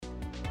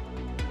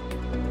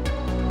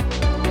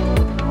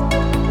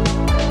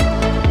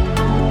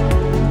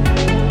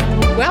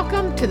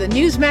to the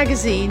news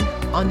magazine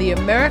on the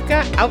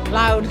America Out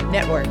Loud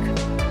Network.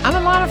 I'm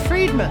Alana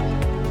Friedman,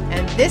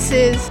 and this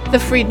is the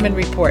Friedman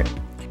Report.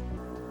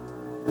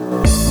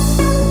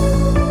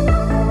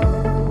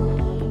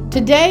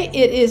 Today,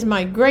 it is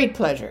my great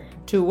pleasure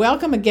to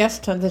welcome a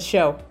guest on the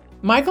show.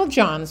 Michael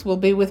Johns will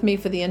be with me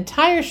for the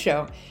entire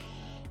show,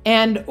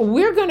 and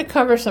we're going to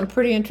cover some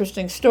pretty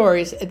interesting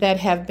stories that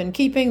have been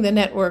keeping the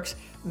networks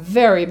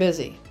very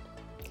busy.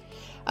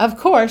 Of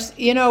course,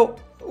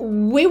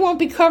 we won't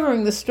be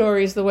covering the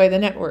stories the way the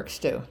networks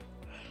do.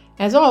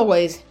 As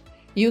always,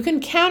 you can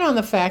count on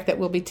the fact that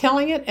we'll be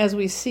telling it as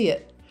we see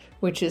it,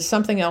 which is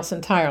something else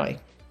entirely.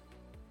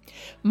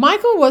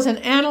 Michael was an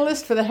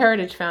analyst for the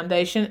Heritage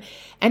Foundation,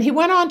 and he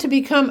went on to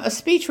become a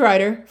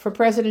speechwriter for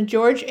President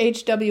George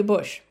H.W.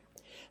 Bush.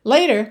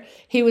 Later,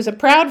 he was a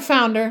proud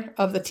founder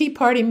of the Tea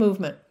Party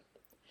movement.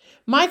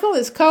 Michael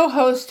is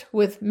co-host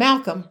with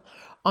Malcolm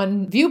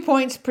on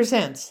Viewpoints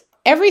Presents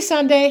every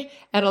Sunday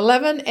at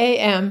 11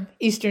 a.m.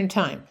 Eastern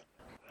Time.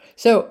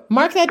 So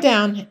mark that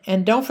down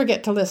and don't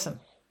forget to listen.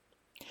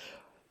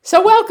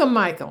 So welcome,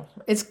 Michael.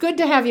 It's good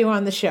to have you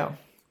on the show.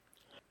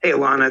 Hey,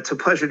 Alana, it's a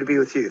pleasure to be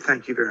with you.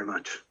 Thank you very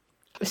much.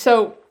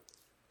 So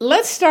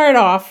let's start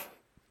off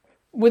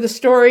with a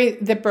story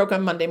that broke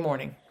on Monday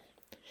morning.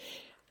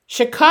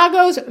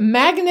 Chicago's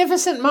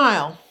Magnificent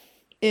Mile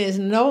is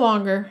no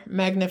longer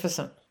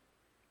magnificent.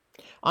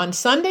 On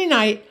Sunday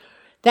night,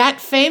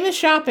 that famous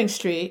shopping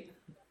street,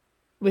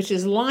 which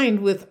is lined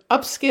with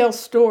upscale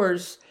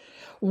stores,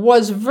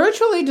 was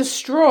virtually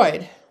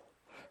destroyed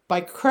by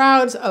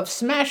crowds of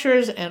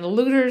smashers and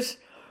looters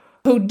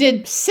who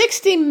did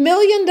 $60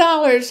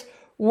 million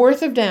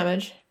worth of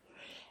damage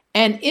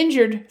and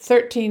injured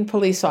 13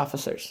 police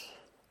officers.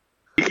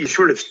 You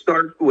sort of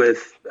start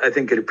with, I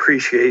think, an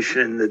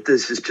appreciation that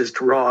this is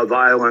just raw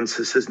violence.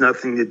 This has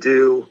nothing to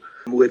do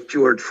with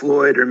George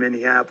Floyd or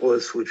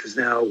Minneapolis, which was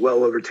now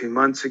well over 2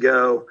 months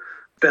ago.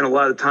 Spent a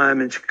lot of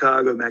time in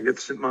Chicago.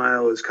 Magnificent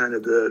Mile is kind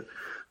of the,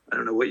 I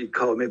don't know what you'd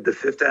call it, maybe the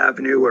Fifth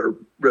Avenue or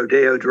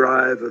Rodeo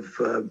Drive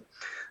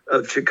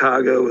of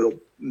Chicago.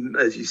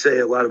 As you say,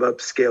 a lot of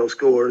upscale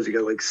stores. You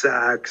got like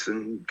Saks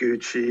and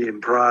Gucci and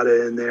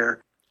Prada in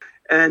there.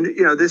 And,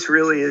 this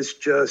really is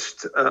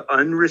just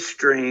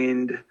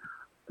unrestrained,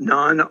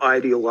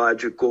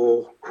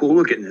 non-ideological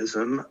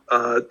hooliganism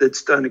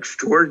that's done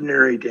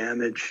extraordinary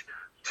damage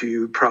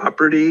to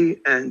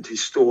property and to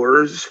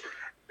stores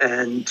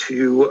and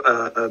to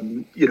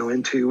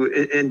into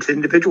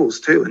individuals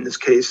too. In this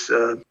case,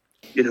 a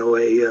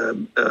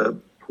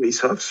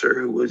police officer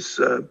who was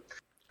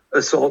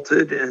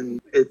assaulted, and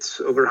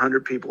it's over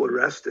 100 people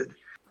arrested.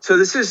 So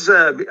this is,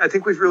 I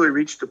think we've really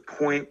reached a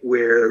point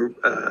where,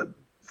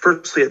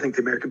 firstly, I think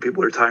the American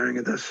people are tiring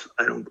of this.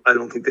 I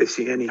don't think they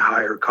see any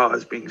higher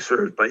cause being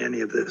served by any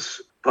of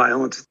this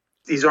violence.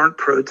 These aren't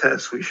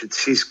protests. We should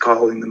cease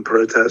calling them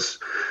protests.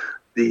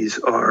 These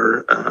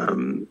are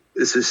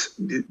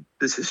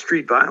this is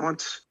street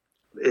violence.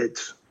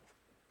 It's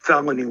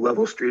felony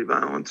level street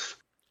violence.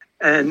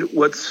 And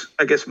what's,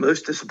 I guess,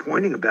 most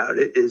disappointing about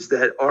it is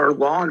that our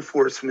law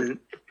enforcement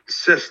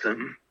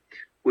system,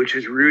 which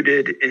is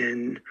rooted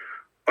in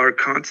our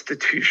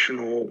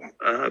constitutional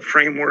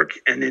framework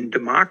and in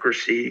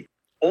democracy,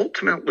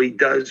 ultimately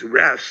does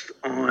rest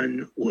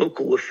on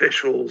local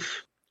officials,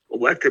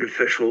 elected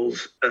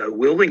officials'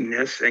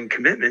 willingness and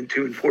commitment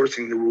to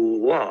enforcing the rule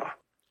of law.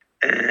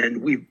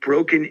 And we've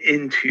broken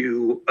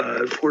into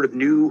sort of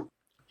new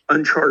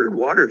uncharted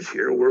waters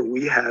here where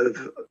we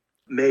have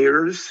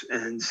mayors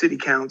and city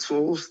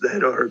councils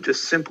that are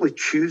just simply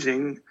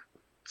choosing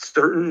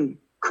certain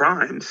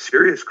crimes,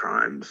 serious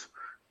crimes,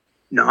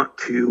 not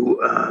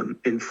to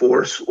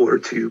enforce or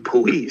to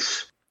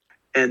police.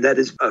 And that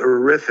is a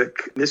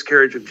horrific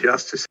miscarriage of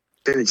justice.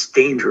 And it's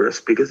dangerous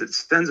because it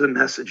sends a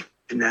message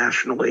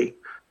nationally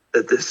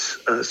that this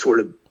sort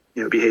of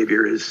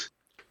behavior is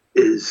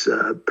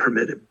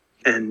permitted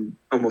and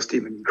almost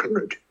even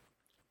encouraged.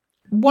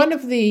 One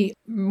of the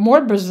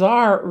more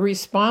bizarre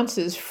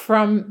responses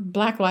from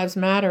Black Lives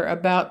Matter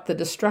about the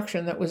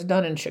destruction that was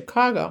done in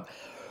Chicago,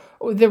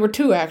 there were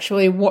two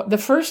actually. The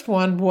first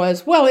one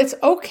was, well, it's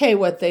okay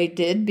what they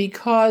did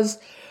because,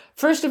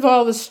 first of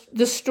all,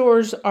 the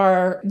stores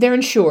they're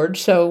insured,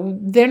 so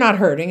they're not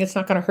hurting. It's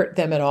not going to hurt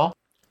them at all.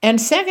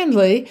 And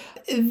secondly,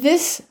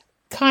 this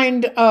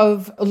kind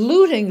of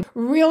looting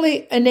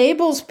really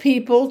enables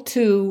people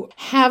to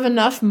have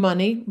enough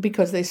money,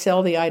 because they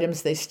sell the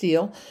items they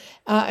steal,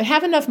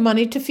 have enough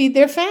money to feed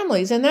their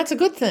families, and that's a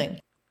good thing.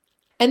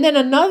 And then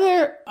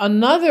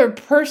another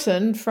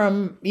person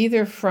from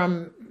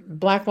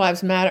Black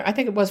Lives Matter, I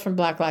think it was from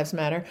Black Lives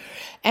Matter,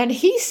 and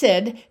he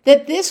said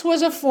that this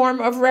was a form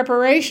of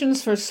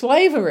reparations for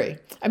slavery.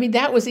 I mean,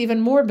 that was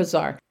even more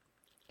bizarre.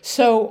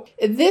 So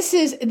this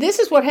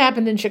is what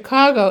happened in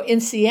Chicago. In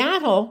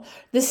Seattle,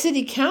 the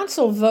city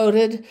council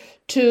voted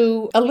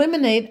to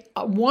eliminate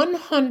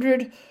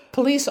 100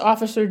 police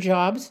officer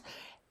jobs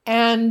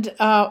and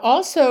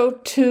also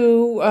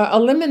to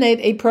eliminate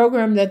a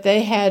program that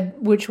they had,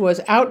 which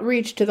was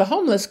outreach to the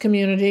homeless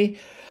community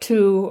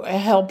to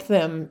help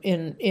them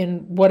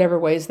in whatever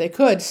ways they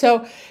could.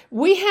 So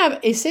we have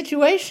a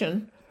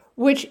situation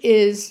which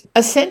is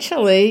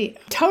essentially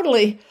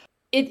totally,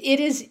 it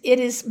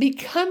is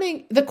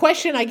becoming, the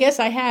question I guess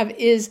I have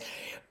is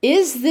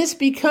this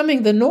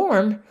becoming the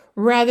norm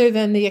rather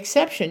than the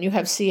exception? You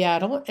have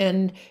Seattle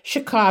and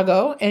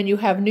Chicago, and you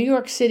have New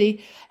York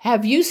City.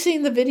 Have you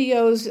seen the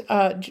videos,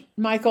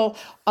 Michael,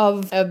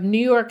 of New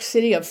York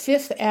City, of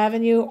Fifth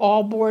Avenue,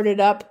 all boarded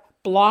up,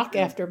 block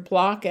after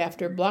block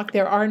after block?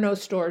 There are no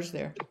stores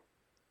there.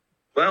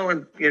 Well,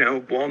 and,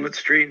 Walnut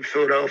Street in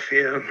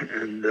Philadelphia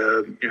and,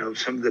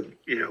 some of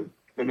the,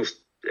 almost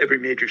every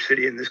major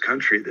city in this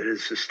country that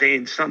has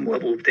sustained some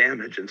level of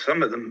damage. And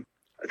some of them,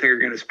 I think, are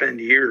going to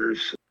spend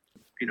years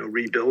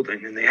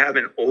rebuilding, and they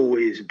haven't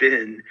always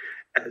been,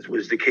 as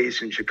was the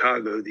case in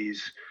Chicago,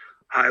 these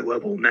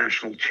high-level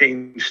national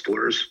chain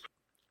stores.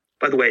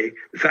 By the way,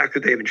 the fact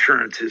that they have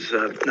insurance is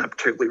not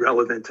particularly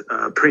relevant.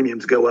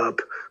 Premiums go up,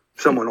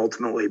 someone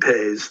ultimately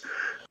pays,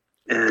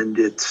 and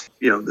it's,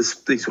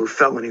 these were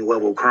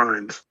felony-level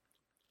crimes.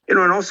 And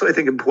also, I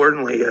think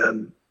importantly,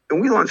 when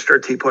we launched our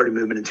Tea Party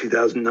movement in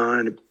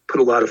 2009, it put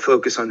a lot of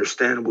focus,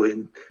 understandably,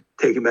 in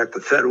taking back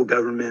the federal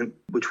government,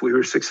 which we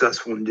were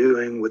successful in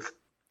doing, with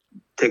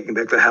taking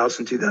back the House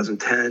in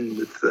 2010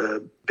 with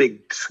the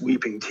big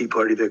sweeping Tea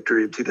Party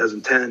victory of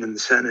 2010 in the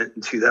Senate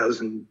in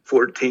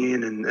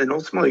 2014, and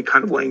ultimately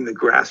kind of laying the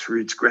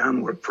grassroots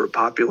groundwork for a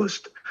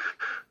populist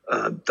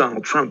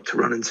Donald Trump to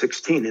run in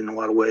 2016 in a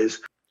lot of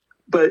ways.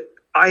 But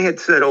I had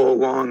said all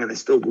along, and I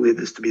still believe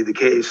this to be the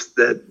case,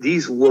 that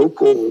these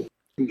local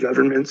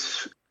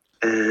governments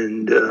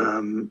and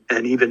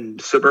even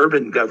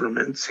suburban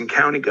governments and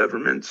county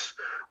governments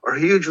are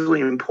hugely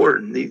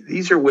important.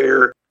 These are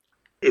where,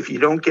 if you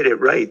don't get it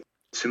right,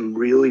 some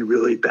really,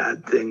 really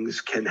bad things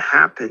can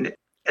happen.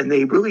 And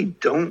they really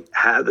don't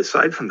have,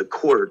 aside from the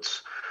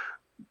courts,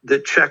 the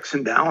checks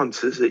and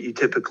balances that you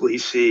typically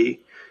see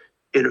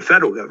in a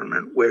federal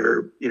government,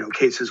 where,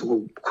 cases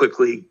will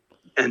quickly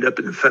end up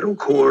in the federal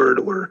court,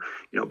 or,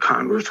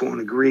 Congress won't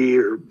agree,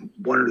 or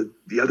one or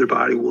the other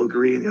body will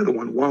agree and the other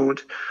one won't.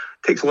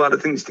 It takes a lot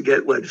of things to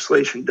get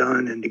legislation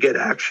done and to get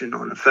action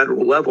on a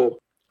federal level.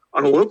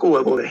 On a local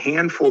level, a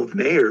handful of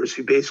mayors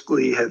who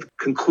basically have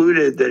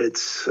concluded that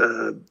it's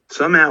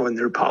somehow in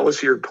their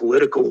policy or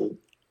political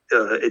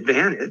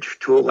advantage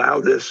to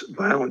allow this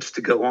violence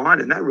to go on.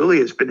 And that really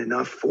has been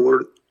enough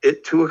for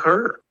it to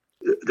occur.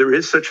 There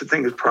is such a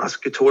thing as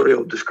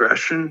prosecutorial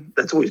discretion.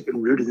 That's always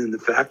been rooted in the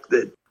fact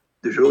that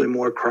there's really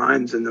more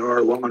crimes than there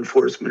are law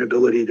enforcement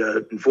ability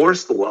to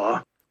enforce the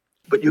law.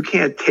 But you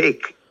can't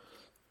take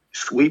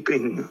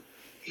sweeping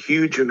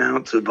huge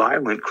amounts of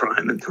violent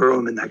crime and throw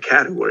them in that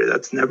category.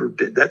 That's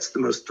the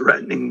most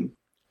threatening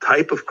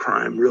type of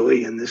crime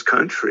really in this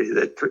country,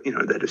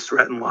 that has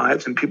threatened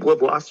lives, and people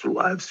have lost their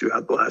lives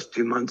throughout the last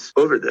 2 months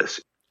over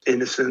this.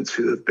 Innocents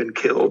who have been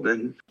killed,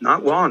 and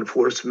not law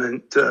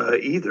enforcement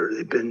either.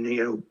 They've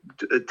been,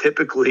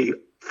 typically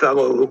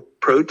fellow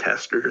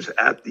protesters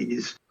at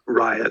these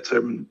riots.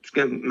 I'm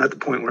at the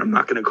point where I'm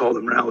not going to call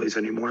them rallies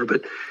anymore.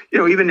 But,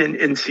 even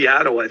in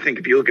Seattle, I think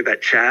if you look at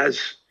that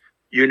Chaz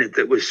unit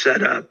that was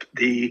set up,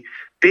 the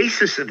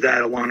basis of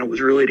that, Alana, was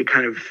really to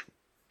kind of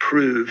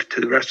prove to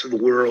the rest of the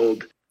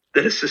world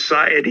that a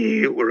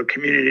society or a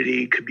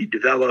community could be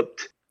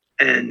developed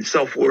and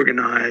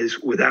self-organize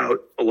without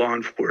a law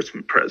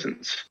enforcement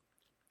presence.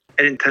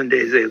 And in 10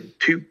 days, they had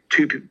two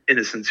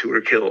innocents who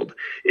were killed.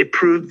 It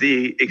proved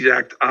the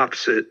exact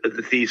opposite of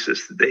the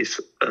thesis that they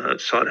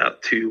sought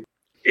out to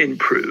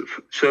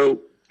improve.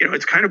 So,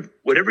 it's kind of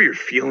whatever your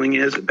feeling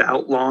is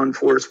about law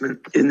enforcement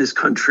in this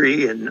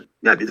country. And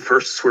I'd be the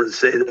first to sort of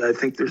say that I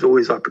think there's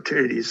always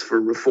opportunities for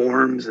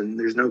reforms, and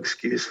there's no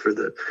excuse for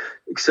the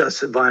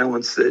excessive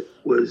violence that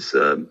was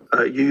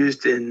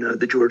used in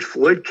the George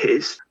Floyd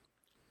case.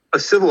 A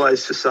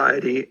civilized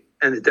society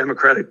and a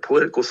democratic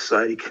political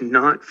society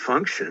cannot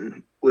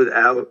function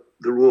without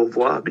the rule of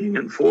law being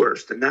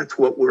enforced. And that's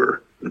what we're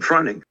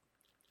confronting.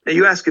 Now,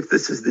 you ask if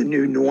this is the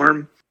new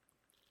norm.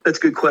 That's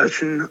a good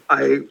question.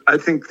 I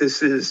think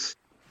this is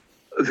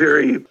a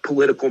very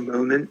political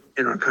moment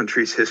in our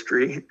country's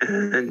history,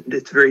 and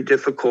it's very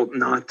difficult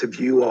not to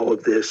view all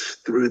of this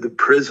through the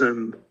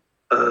prism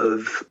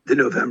of the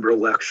November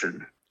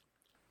election.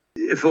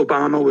 If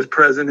Obama was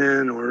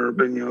president, or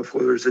if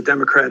there was a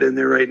Democrat in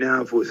there right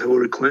now, if it was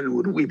Hillary Clinton,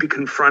 would we be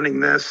confronting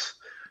this?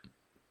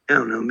 I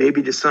don't know,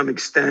 maybe to some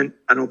extent.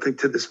 I don't think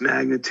to this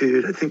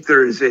magnitude. I think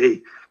there is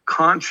a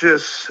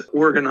conscious,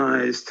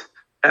 organized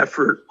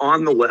effort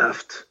on the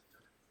left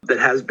that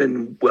has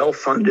been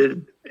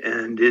well-funded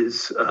and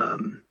is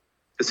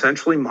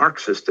essentially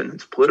Marxist in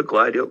its political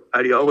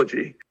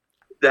ideology,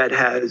 that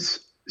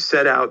has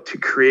set out to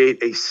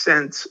create a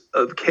sense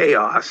of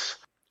chaos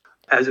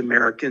as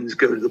Americans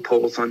go to the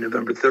polls on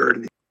November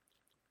 3rd.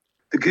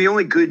 The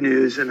only good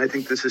news, and I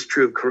think this is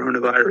true of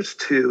coronavirus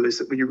too, is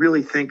that when you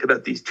really think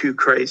about these two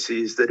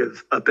crises that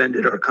have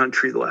upended our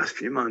country the last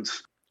few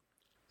months,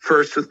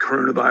 first with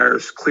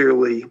coronavirus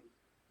clearly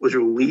was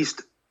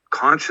released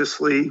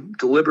consciously,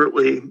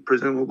 deliberately,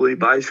 presumably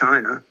by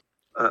China,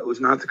 It was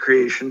not the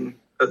creation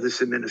of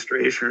this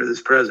administration or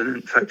this president.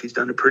 In fact, he's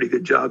done a pretty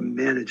good job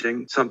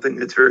managing something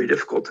that's very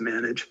difficult to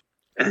manage.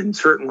 And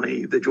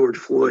certainly the George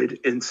Floyd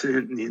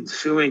incident and the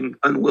ensuing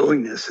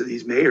unwillingness of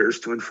these mayors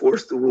to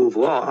enforce the rule of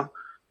law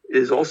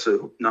is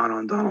also not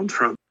on Donald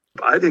Trump.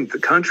 I think the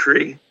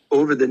country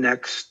over the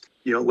next,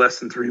 less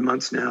than 3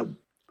 months now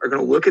are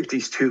going to look at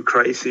these two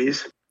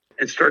crises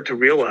and start to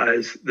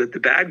realize that the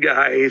bad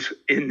guys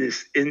in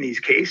these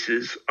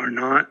cases are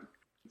not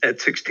at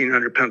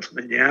 1600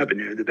 Pennsylvania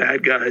Avenue. The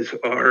bad guys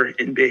are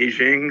in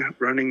Beijing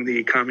running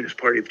the Communist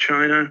Party of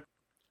China,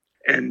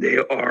 and they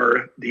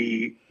are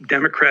the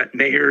Democrat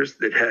mayors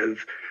that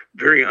have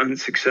very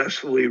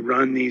unsuccessfully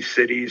run these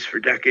cities for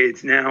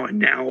decades now, and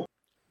now,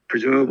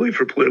 presumably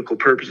for political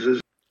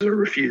purposes, are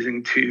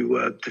refusing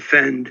to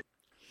defend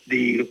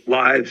the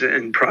lives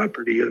and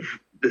property of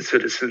the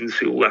citizens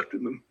who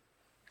elected them.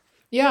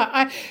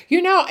 Yeah,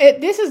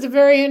 this is a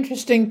very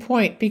interesting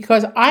point,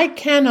 because I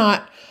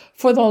cannot,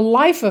 for the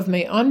life of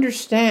me,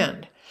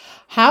 understand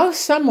how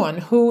someone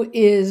who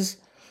is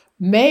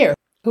mayor,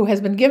 who has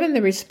been given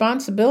the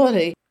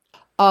responsibility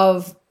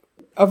of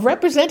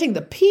representing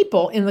the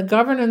people in the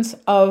governance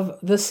of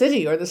the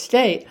city or the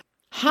state,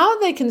 how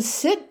they can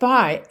sit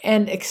by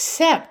and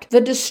accept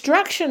the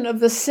destruction of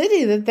the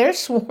city that they're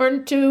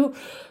sworn to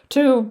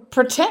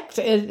protect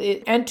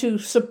and to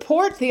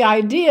support the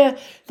idea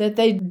that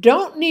they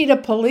don't need a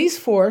police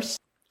force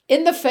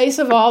in the face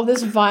of all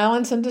this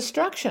violence and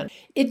destruction.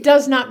 It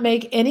does not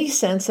make any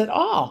sense at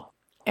all.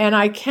 And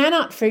I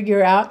cannot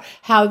figure out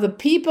how the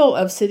people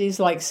of cities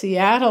like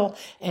Seattle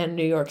and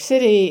New York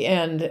City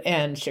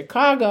and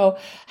Chicago,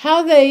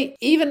 how they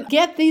even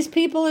get these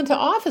people into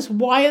office.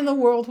 Why in the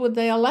world would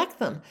they elect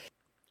them?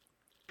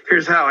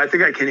 Here's how I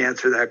think I can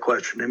answer that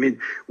question. I mean,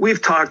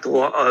 we've talked a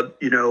lot,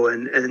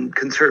 and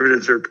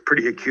conservatives are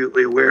pretty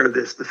acutely aware of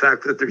this, the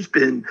fact that there's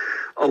been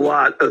a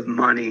lot of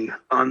money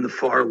on the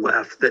far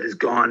left that has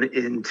gone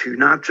into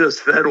not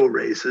just federal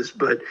races,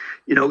 but,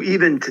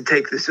 even to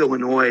take this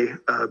Illinois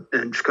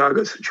and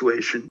Chicago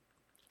situation.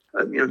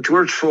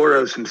 George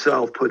Soros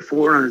himself put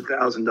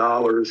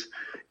 $400,000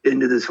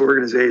 into this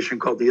organization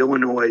called the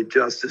Illinois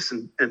Justice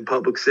and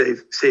Public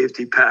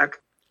Safety PAC,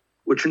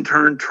 which in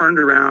turn turned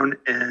around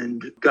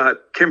and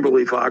got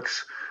Kimberly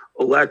Fox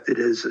elected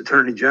as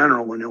Attorney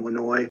General in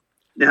Illinois.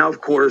 Now,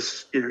 of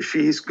course,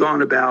 she's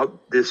gone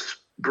about this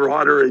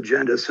broader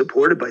agenda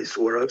supported by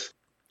Soros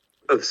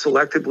of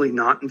selectively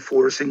not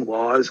enforcing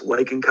laws.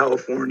 Like in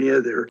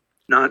California, they're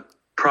not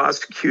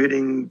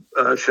prosecuting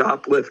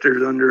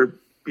shoplifters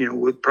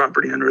with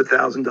property under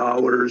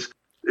 $1,000.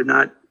 They're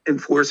not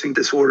enforcing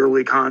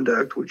disorderly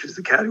conduct, which is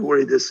the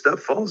category this stuff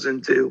falls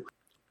into.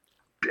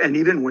 And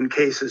even when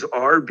cases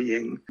are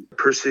being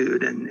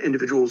pursued and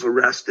individuals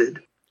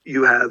arrested,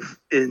 you have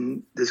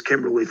in this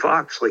Kimberly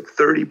Fox, like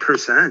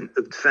 30%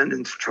 of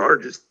defendants'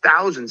 charges,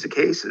 thousands of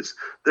cases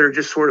that are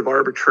just sort of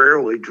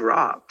arbitrarily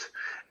dropped.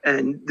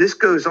 And this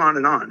goes on.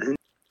 And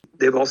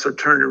they've also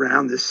turned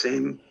around this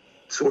same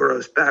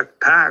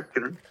Soros-backed PAC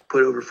and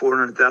put over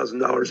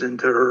 $400,000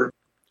 into her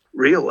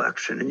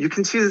re-election. And you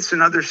can see this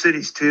in other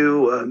cities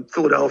too.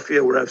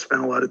 Philadelphia, where I've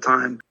spent a lot of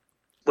time.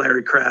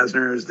 Larry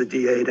Krasner is the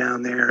DA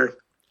down there.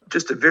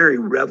 Just a very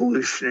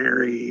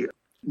revolutionary,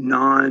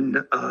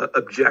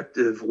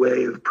 non-objective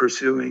way of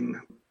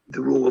pursuing the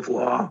rule of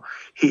law.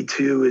 He,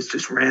 too, is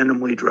just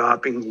randomly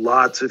dropping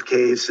lots of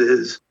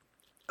cases,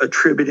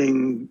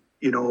 attributing,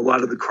 a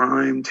lot of the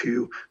crime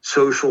to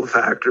social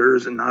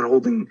factors and not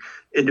holding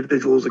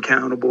individuals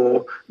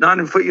accountable.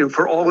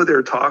 For all of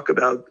their talk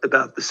about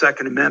the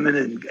Second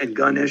Amendment and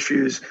gun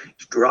issues,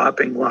 he's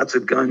dropping lots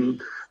of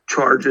gun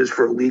charges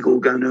for illegal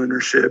gun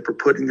ownership or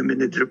putting them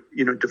into,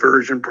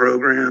 diversion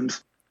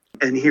programs.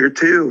 And here,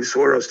 too,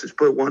 Soros has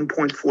put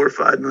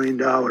 $1.45 million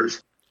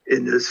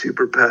into the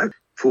super PAC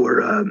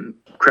for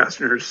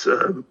Krasner's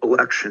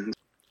elections.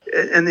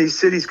 And these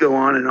cities go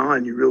on and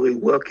on. You really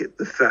look at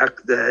the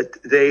fact that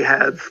they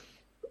have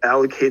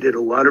allocated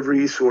a lot of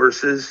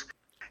resources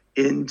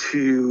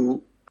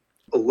into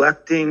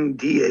electing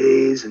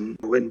DAs and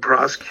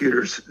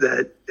prosecutors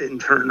that in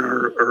turn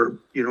are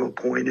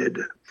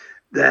appointed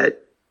that,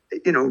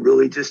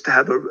 really just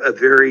have a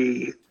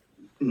very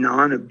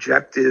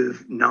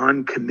non-objective,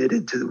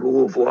 non-committed to the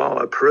rule of law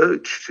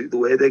approach to the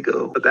way they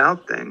go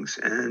about things,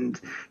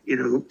 and,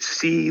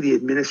 see the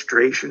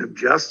administration of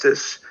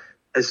justice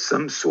as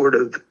some sort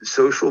of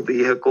social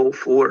vehicle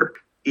for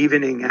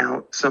evening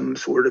out some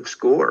sort of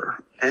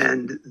score.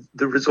 And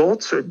the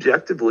results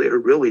objectively are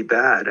really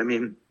bad. I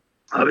mean,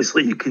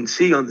 obviously you can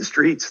see on the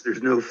streets,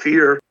 there's no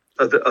fear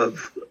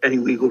of any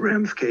legal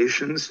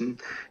ramifications. And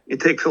you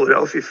take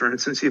Philadelphia, for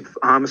instance, you have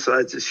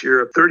homicides this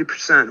year up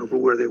 30% over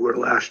where they were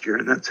last year.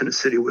 And that's in a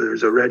city where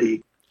there's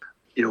already,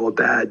 a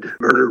bad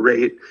murder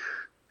rate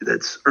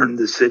that's earned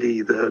the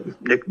city the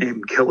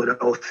nickname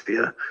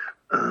Philadelphia.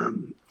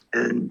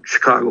 And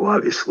Chicago,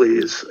 obviously,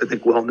 is, I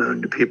think, well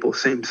known to people,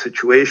 same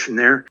situation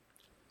there.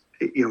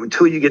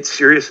 Until you get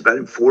serious about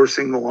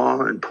enforcing the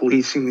law and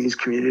policing these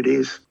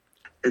communities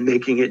and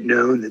making it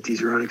known that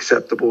these are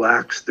unacceptable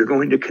acts, they're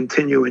going to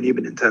continue and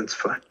even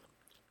intensify.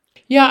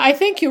 Yeah, I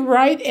think you're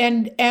right,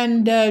 and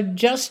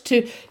just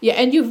to yeah,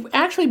 and you've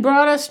actually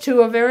brought us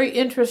to a very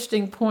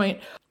interesting point.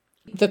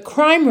 The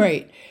crime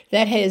rate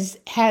that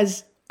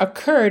has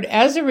occurred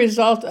as a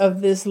result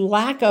of this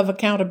lack of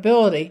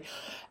accountability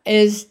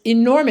is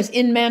enormous.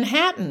 In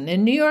Manhattan,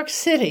 in New York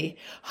City,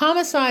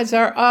 homicides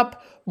are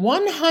up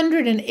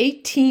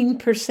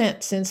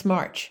 118% since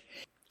March.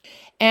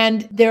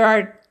 And there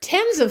are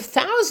tens of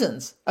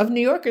thousands of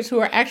New Yorkers who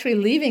are actually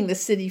leaving the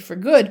city for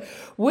good,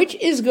 which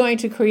is going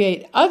to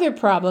create other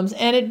problems.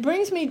 And it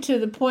brings me to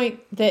the point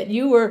that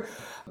you were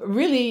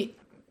really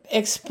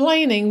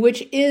explaining,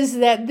 which is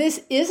that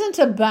this isn't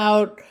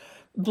about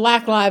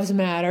Black Lives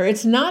Matter.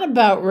 It's not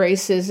about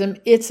racism.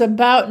 It's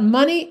about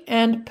money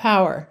and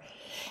power.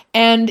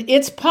 And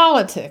it's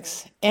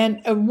politics.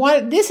 And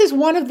this is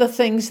one of the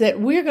things that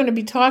we're going to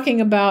be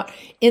talking about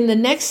in the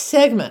next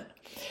segment.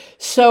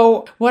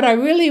 So what I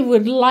really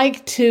would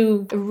like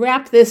to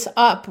wrap this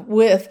up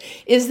with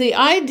is the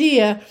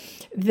idea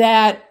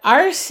that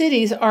our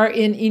cities are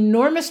in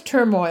enormous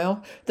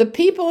turmoil. The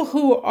people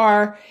who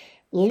are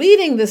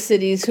leading the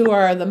cities, who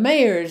are the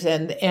mayors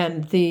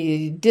and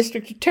the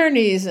district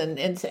attorneys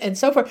and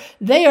so forth,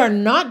 they are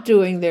not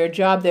doing their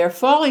job. They're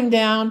falling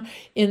down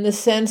in the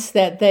sense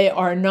that they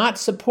are not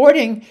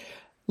supporting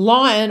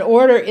law and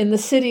order in the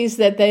cities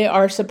that they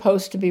are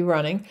supposed to be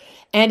running.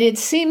 And it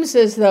seems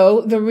as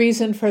though the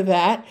reason for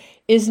that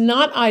is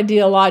not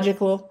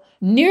ideological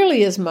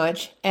nearly as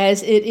much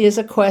as it is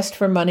a quest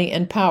for money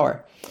and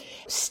power.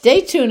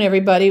 Stay tuned,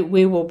 everybody.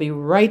 We will be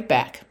right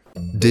back.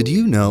 Did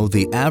you know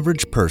the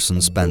average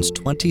person spends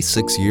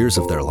 26 years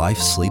of their life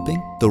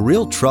sleeping? The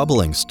real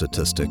troubling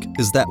statistic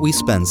is that we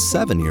spend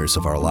 7 years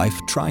of our life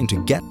trying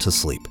to get to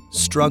sleep,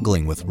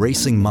 struggling with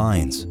racing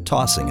minds,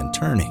 tossing and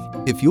turning.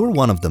 If you're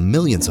one of the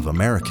millions of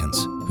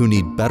Americans who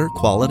need better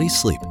quality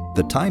sleep,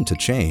 the time to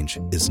change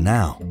is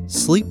now.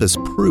 Sleep is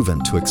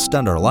proven to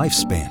extend our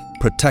lifespan,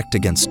 protect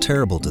against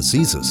terrible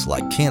diseases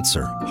like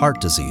cancer,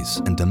 heart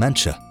disease, and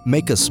dementia,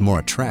 make us more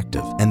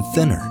attractive and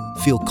thinner,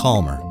 feel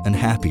calmer and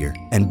happier,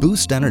 and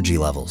boost energy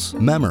levels,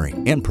 memory,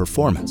 and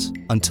performance.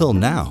 Until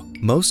now,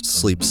 most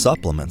sleep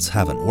supplements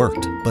haven't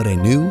worked, but a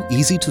new,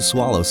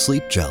 easy-to-swallow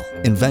sleep gel,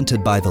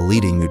 invented by the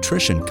leading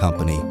nutrition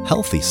company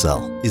Healthy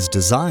Cell, is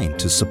designed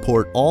to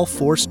support all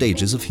 4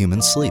 stages of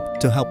human sleep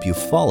to help you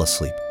fall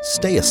asleep,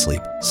 stay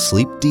asleep,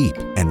 sleep deep,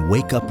 and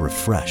wake up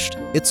refreshed.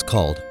 It's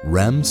called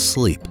REM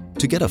Sleep.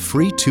 To get a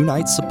free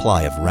 2-night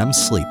supply of REM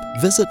sleep,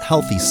 visit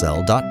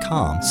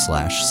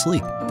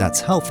healthycell.com/sleep.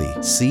 That's healthy,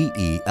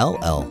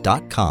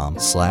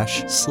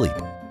 CELL.com/sleep.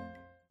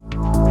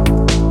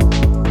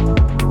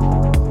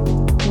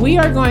 We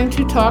are going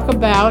to talk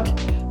about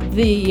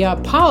the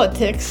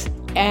politics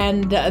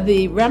and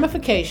the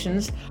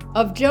ramifications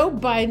of Joe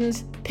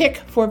Biden's pick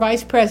for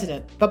vice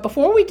president. But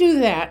before we do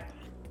that,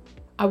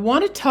 I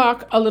want to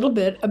talk a little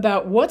bit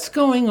about what's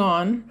going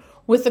on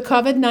with the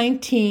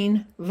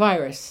COVID-19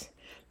 virus.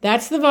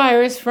 That's the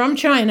virus from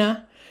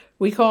China.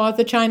 We call it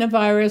the China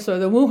virus or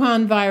the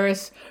Wuhan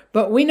virus,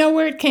 but we know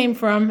where it came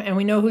from and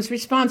we know who's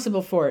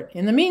responsible for it.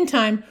 In the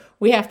meantime,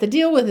 we have to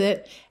deal with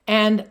it,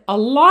 and a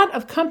lot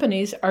of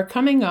companies are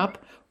coming up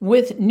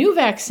with new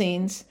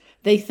vaccines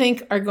they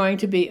think are going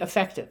to be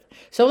effective.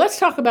 So let's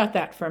talk about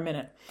that for a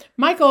minute.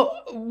 Michael,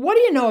 what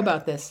do you know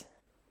about this?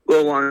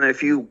 Well,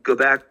 if you go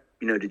back,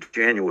 to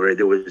January,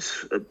 there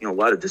was a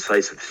lot of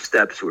decisive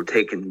steps were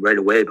taken right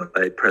away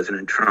by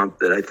President Trump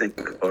that I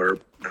think are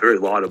very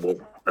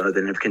laudable,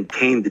 that have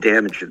contained the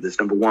damage of this.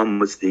 Number one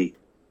was the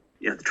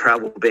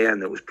travel ban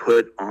that was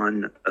put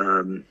on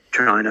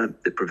China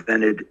that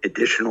prevented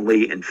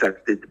additionally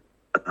infected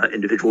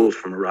individuals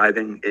from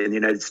arriving in the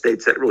United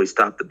States. That really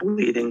stopped the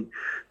bleeding.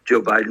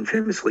 Joe Biden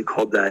famously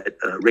called that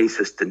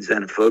racist and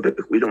xenophobic.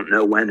 We don't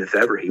know when, if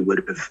ever, he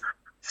would have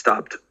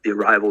stopped the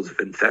arrivals of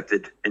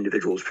infected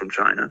individuals from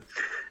China.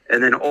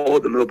 And then all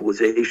of the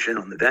mobilization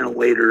on the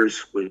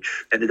ventilators,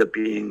 which ended up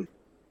being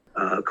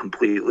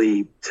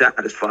completely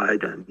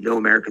satisfied. No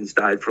Americans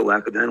died for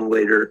lack of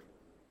ventilators,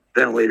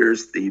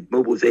 the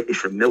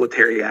mobilization of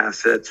military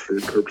assets for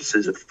the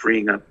purposes of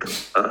freeing up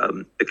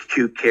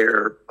acute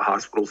care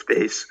hospital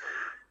space,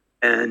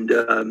 and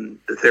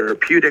the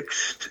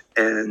therapeutics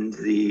and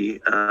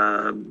the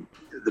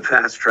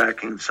fast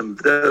tracking of some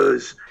of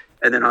those,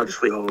 and then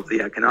obviously all of the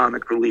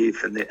economic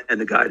relief and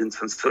the guidance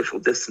on social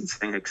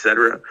distancing, et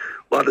cetera.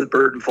 A lot of the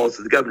burden falls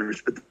to the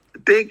governors. But the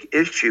big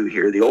issue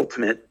here, the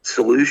ultimate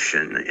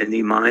solution in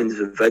the minds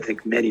of, I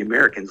think, many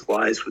Americans,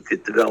 lies with the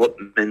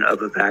development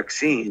of a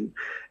vaccine.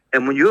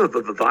 And when you have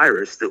a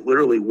virus that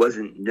literally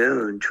wasn't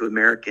known to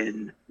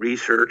American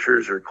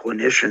researchers or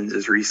clinicians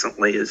as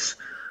recently as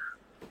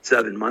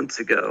 7 months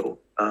ago,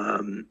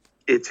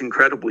 it's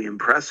incredibly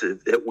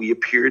impressive that we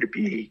appear to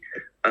be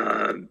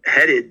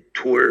headed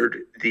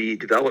toward the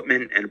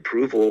development and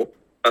approval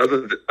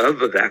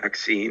of a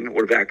vaccine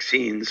or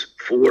vaccines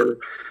for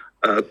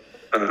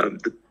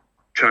the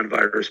China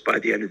virus by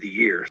the end of the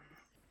year.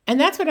 And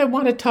that's what I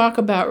want to talk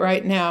about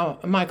right now,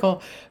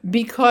 Michael,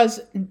 because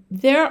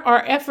there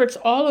are efforts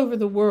all over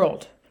the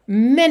world,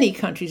 many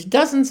countries,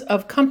 dozens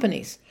of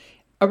companies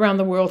around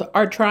the world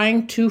are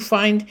trying to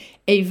find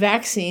a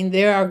vaccine.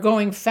 They are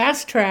going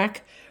fast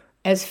track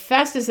as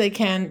fast as they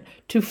can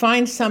to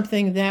find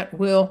something that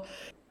will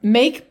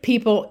make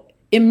people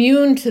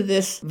immune to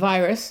this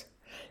virus.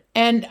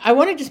 And I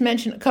want to just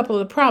mention a couple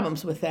of the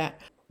problems with that.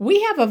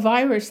 We have a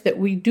virus that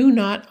we do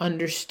not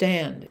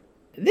understand.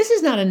 This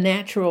is not a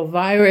natural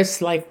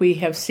virus like we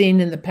have seen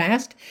in the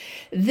past.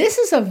 This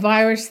is a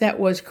virus that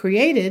was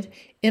created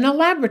in a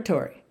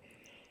laboratory.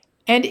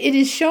 And it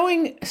is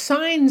showing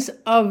signs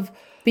of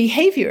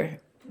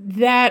behavior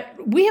that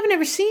we have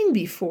never seen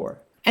before.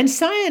 And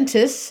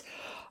scientists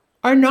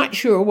are not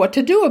sure what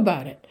to do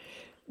about it.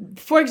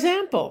 For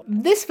example,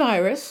 this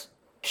virus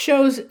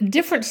shows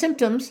different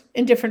symptoms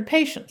in different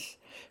patients.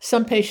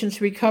 Some patients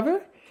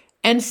recover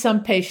and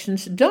some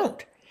patients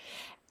don't.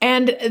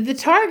 And the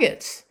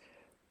targets,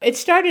 it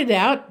started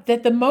out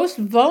that the most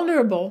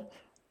vulnerable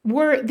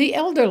were the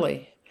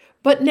elderly.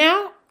 But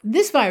now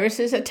this virus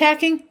is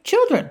attacking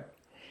children,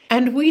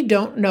 and we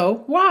don't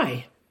know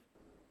why.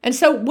 And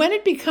so when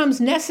it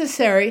becomes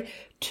necessary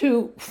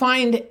to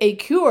find a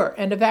cure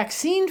and a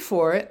vaccine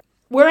for it,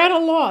 we're at a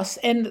loss.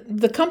 And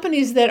the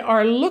companies that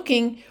are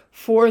looking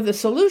for the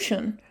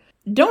solution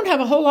don't have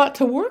a whole lot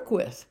to work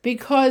with,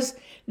 because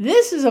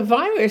this is a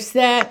virus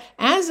that,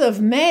 as of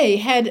May,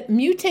 had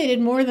mutated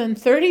more than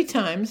 30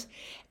 times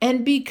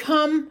and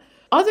become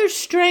other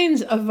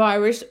strains of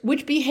virus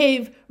which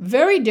behave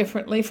very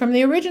differently from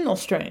the original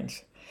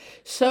strains.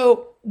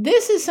 So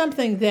this is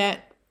something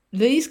that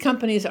these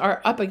companies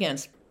are up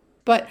against.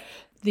 But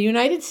the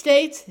United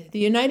States, the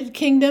United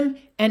Kingdom,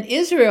 and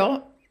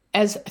Israel,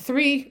 as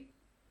three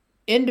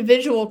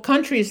individual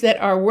countries that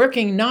are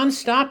working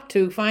nonstop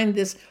to find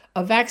this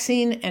a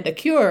vaccine and a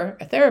cure,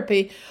 a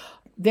therapy,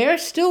 they're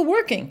still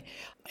working.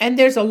 And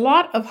there's a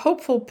lot of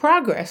hopeful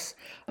progress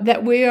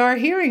that we are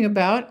hearing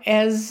about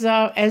as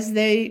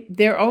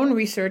their own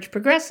research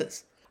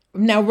progresses.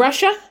 Now,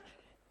 Russia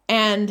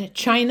and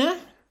China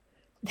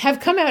have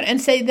come out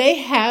and say they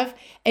have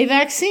a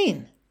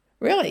vaccine.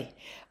 Really?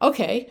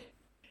 Okay.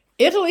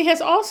 Italy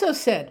has also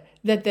said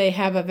that they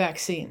have a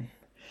vaccine.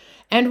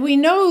 And we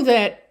know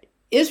that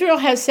Israel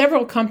has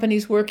several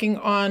companies working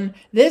on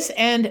this,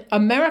 and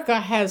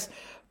America has,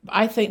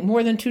 I think,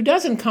 more than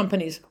 24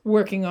 companies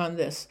working on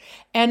this.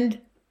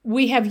 And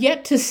we have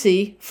yet to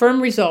see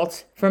firm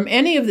results from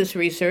any of this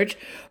research,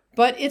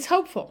 but it's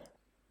hopeful.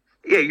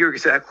 Yeah, you're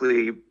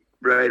exactly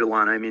right,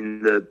 Alana. I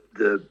mean,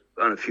 the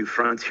on a few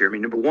fronts here. I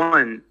mean, number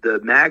one, the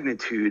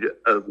magnitude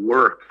of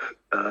work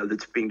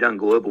that's being done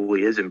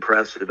globally is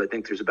impressive. I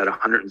think there's about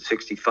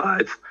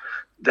 165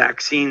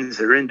 vaccines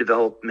that are in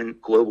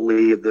development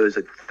globally. Of those,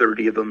 like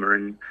 30 of them are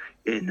in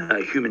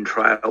human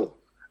trial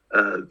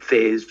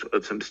phase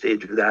of some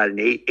stage of that, and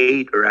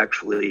eight are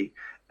actually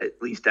at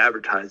least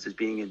advertised as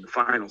being in the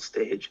final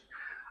stage.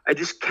 I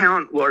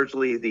discount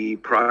largely the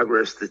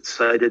progress that's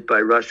cited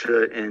by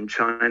Russia and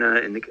China,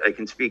 and I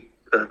can speak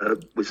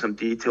with some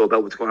detail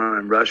about what's going on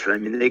in Russia. I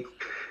mean, they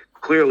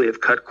clearly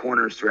have cut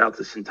corners throughout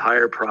this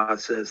entire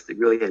process. They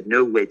really had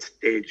no late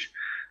stage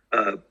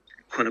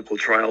clinical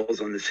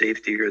trials on the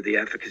safety or the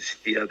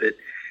efficacy of it.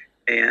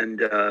 And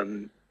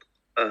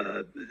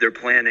they're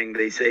planning,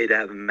 they say, to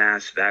have a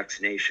mass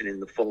vaccination in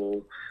the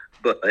fall,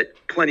 but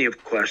plenty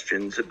of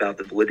questions about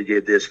the validity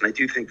of this. And I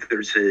do think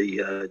there's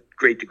a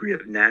great degree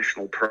of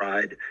national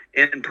pride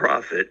and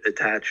profit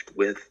attached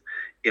with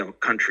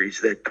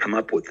countries that come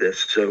up with this.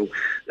 So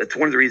that's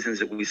one of the reasons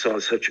that we saw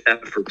such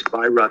efforts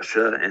by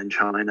Russia and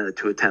China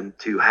to attempt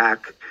to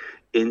hack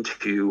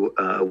into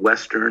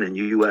Western and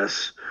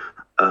U.S.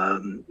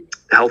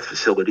 Health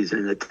facilities in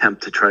an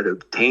attempt to try to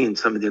obtain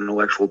some of the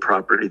intellectual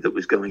property that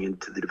was going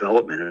into the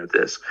development of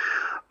this.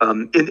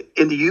 In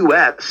the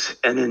U.S.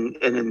 and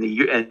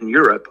in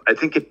Europe, I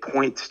think it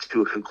points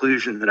to a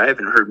conclusion that I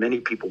haven't heard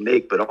many people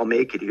make, but I'll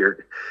make it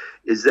here,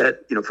 is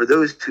that for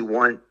those who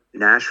want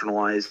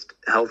nationalized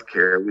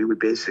healthcare, we would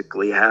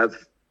basically have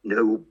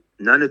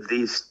none of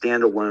these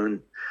standalone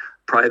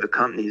private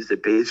companies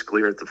that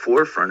basically are at the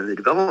forefront of the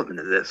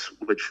development of this,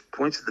 which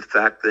points to the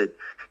fact that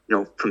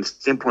from the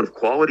standpoint of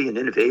quality and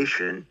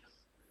innovation,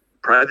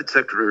 private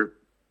sector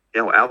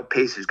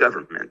outpaces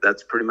government.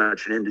 That's pretty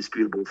much an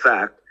indisputable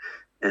fact.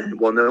 And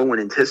while no one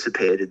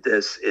anticipated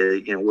this,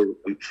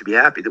 we should be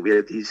happy that we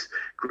have these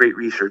great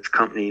research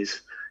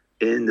companies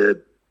in the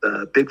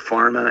big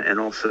pharma and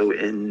also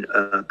in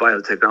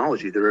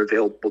biotechnology that are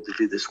available to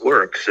do this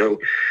work. So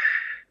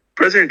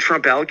President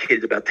Trump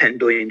allocated about $10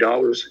 billion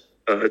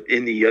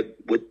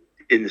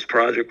in this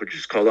project, which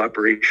is called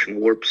Operation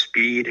Warp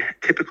Speed.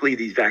 Typically,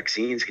 these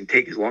vaccines can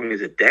take as long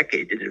as a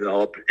decade to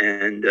develop.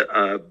 And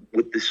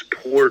with the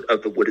support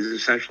of what is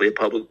essentially a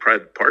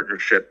public-private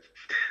partnership,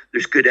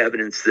 there's good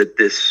evidence that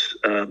this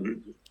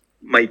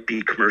might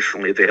be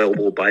commercially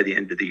available by the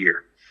end of the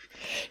year.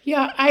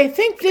 Yeah, I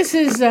think this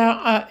is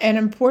an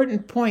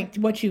important point,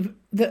 what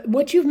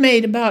you've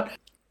made about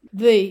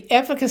the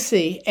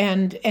efficacy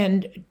and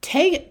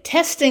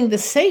testing the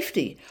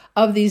safety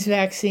of these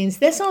vaccines.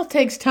 This all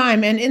takes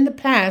time, and in the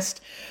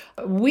past,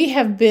 we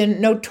have been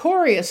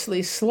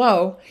notoriously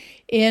slow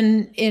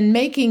in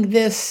making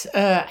this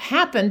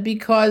happen,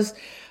 because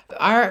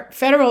our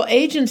federal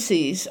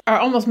agencies are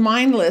almost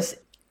mindless,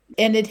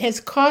 and it has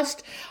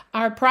cost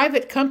our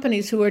private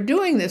companies who are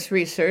doing this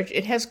research,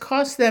 it has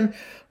cost them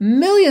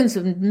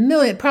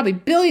probably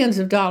billions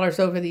of dollars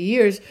over the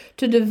years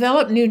to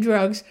develop new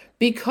drugs,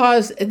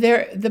 because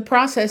the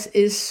process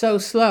is so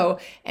slow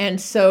and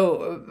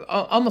so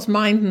almost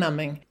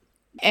mind-numbing.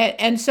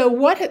 And so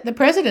what the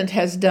president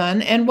has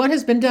done, and what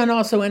has been done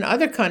also in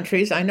other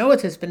countries, I know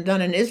it has been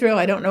done in Israel,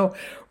 I don't know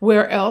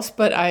where else,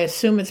 but I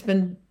assume it's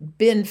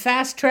been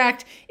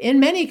fast-tracked in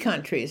many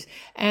countries.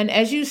 And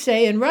as you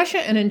say, in Russia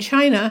and in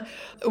China,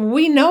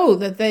 we know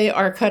that they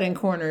are cutting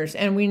corners,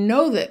 and we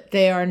know that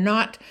they are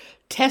not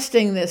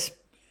testing this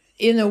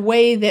in a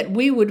way that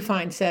we would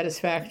find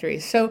satisfactory.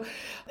 So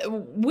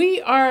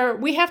we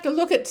have to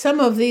look at some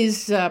of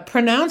these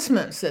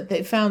pronouncements that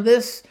they found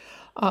this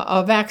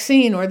a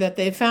vaccine, or that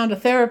they found a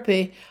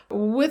therapy,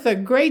 with a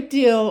great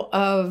deal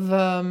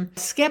of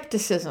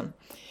skepticism.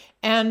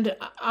 And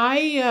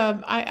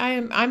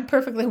I'm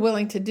perfectly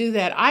willing to do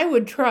that. I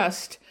would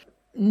trust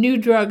new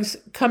drugs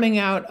coming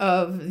out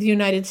of the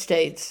United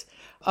States,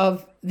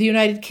 of the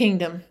United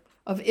Kingdom,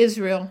 of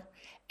Israel.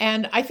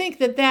 And I think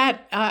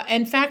that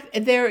in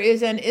fact, there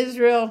is an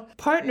Israel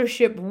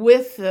partnership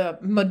with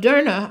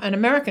Moderna, an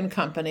American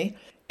company,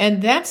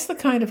 and that's the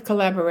kind of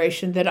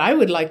collaboration that I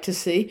would like to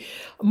see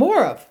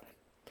more of,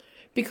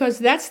 because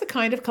that's the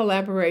kind of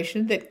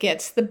collaboration that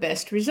gets the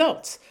best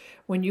results.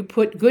 When you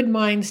put good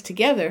minds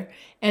together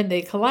and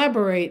they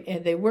collaborate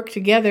and they work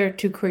together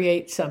to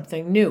create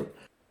something new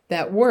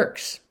that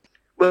works.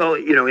 Well,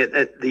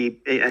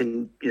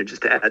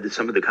 just to add to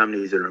some of the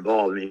companies that are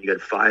involved, I mean, you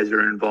got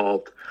Pfizer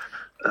involved,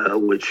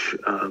 which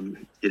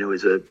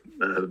is a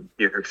New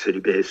York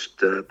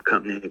City-based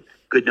company.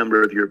 Good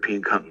number of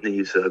European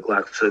companies.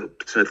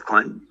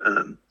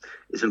 GlaxoSmithKline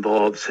is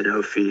involved.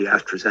 Sanofi,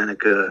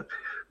 AstraZeneca.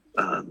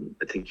 I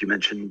think you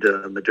mentioned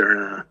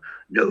Moderna.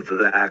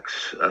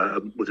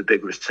 Novavax was a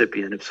big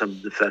recipient of some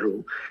of the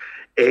federal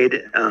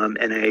aid.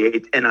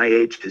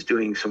 NIH is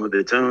doing some of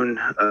its own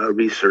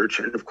research,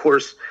 and of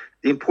course,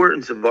 the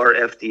importance of our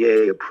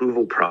FDA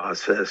approval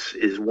process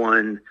is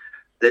one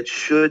that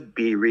should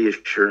be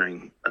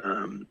reassuring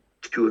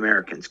to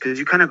Americans, because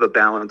you kind of have a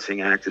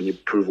balancing act in the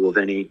approval of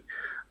any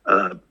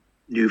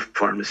new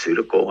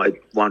pharmaceutical. I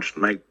launched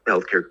my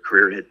healthcare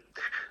career at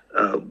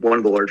one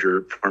of the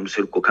larger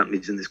pharmaceutical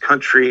companies in this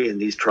country, and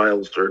these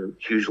trials are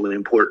hugely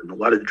important. A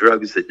lot of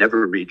drugs that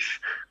never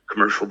reach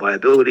commercial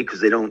viability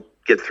because they don't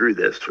get through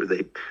this, or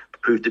they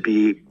prove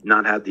to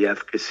not have the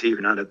efficacy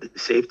or not have the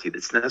safety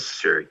that's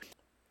necessary.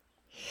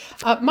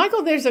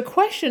 Michael, there's a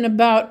question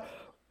about,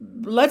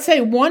 let's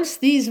say once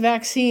these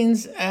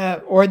vaccines,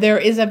 or there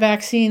is a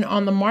vaccine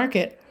on the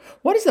market,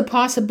 what is the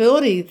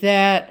possibility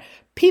that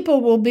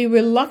people will be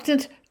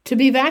reluctant to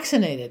be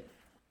vaccinated?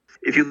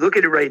 If you look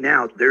at it right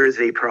now, there is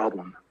a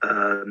problem.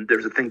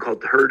 There's a thing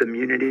called herd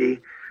immunity,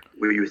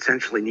 where you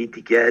essentially need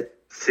to get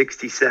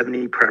 60,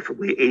 70,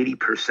 preferably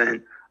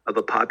 80% of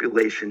a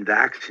population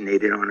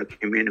vaccinated on a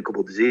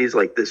communicable disease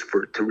like this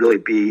for to really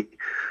be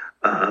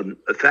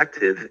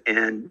effective.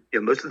 And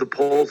most of the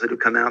polls that have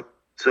come out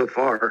so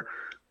far,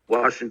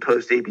 Washington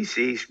Post,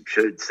 ABC,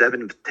 showed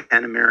 7 of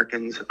 10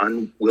 Americans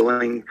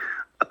unwilling,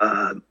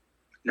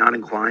 not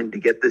inclined to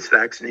get this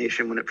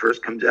vaccination when it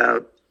first comes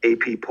out.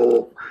 AP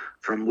poll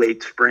from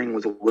late spring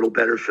was a little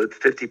better, showed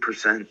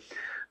 50%.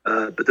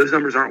 But those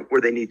numbers aren't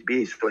where they need to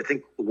be. So I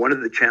think one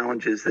of the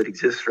challenges that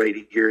exists right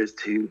here is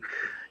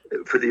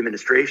for the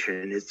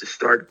administration is to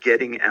start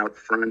getting out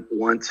front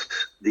once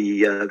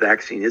the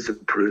vaccine is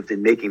approved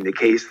and making the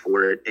case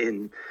for it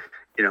in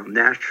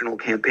national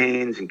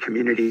campaigns and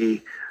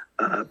community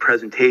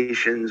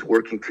presentations,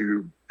 working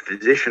through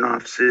physician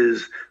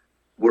offices,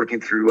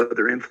 working through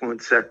other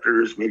influence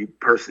sectors, maybe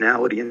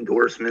personality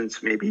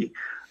endorsements, maybe.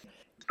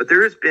 But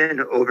there has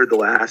been, over the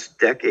last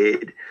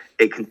decade,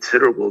 a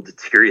considerable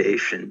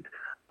deterioration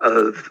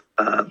of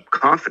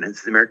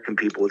confidence the American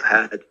people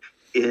have had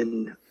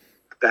in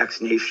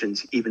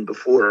vaccinations even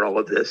before all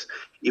of this,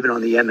 even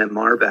on the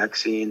MMR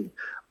vaccine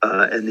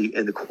and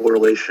the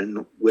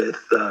correlation with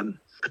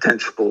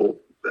potential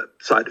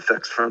side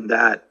effects from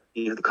that.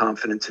 The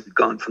confidence had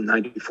gone from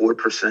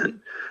 94%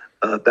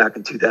 back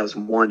in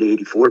 2001 to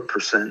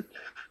 84%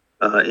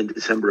 in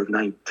December of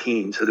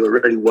 19. So there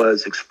already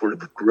was sort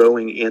of a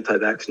growing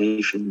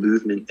anti-vaccination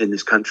movement in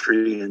this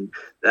country, and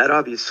that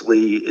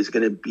obviously is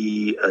going to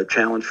be a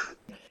challenge.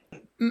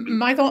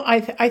 Michael,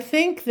 I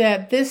think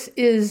that this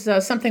is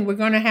something we're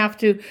going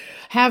to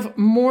have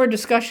more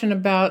discussion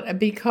about,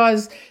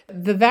 because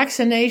the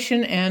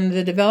vaccination and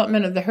the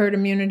development of the herd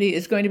immunity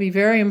is going to be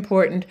very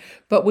important,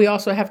 but we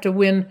also have to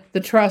win the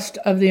trust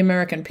of the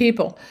American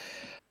people.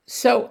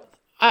 So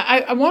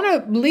I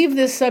want to leave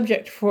this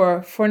subject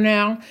for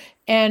now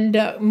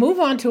and move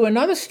on to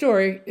another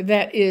story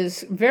that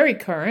is very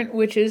current,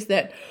 which is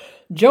that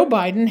Joe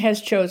Biden has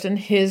chosen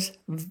his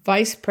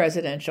vice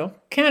presidential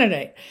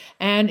candidate,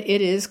 and it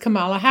is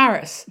Kamala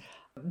Harris.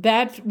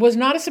 That was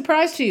not a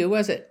surprise to you,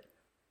 was it?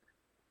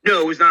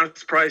 No, it was not a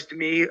surprise to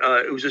me.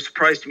 It was a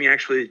surprise to me,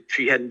 actually, that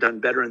she hadn't done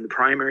better in the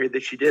primary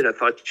that she did. I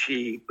thought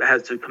she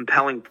has a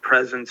compelling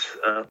presence,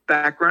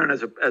 background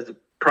as a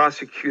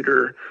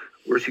prosecutor,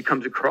 where she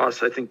comes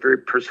across, I think, very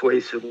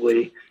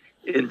persuasively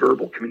in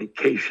verbal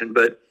communication.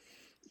 But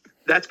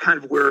that's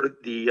kind of where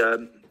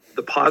the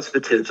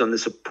positives on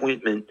this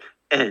appointment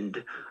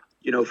end.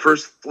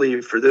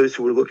 Firstly, for those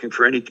who are looking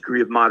for any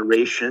degree of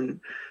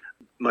moderation,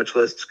 much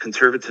less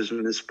conservatism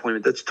in this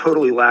appointment, that's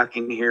totally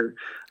lacking here.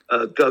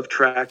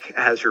 GovTrack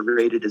has her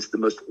rated as the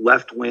most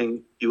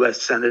left-wing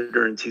U.S.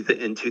 senator in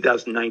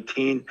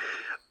 2019.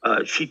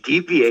 She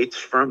deviates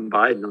from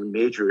Biden on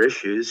major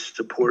issues,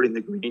 supporting the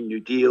Green New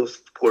Deal,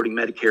 supporting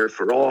Medicare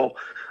for all,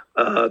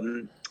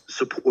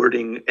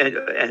 supporting,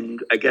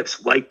 and I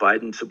guess like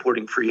Biden,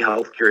 supporting free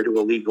health care to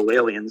illegal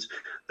aliens.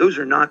 Those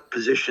are not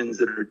positions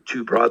that are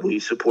too broadly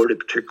supported,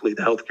 particularly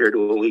the health care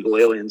to illegal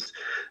aliens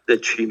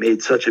that she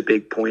made such a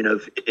big point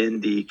of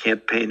in the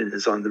campaign and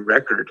is on the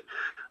record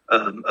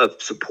of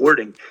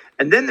supporting.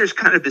 And then there's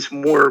kind of this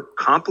more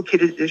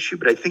complicated issue,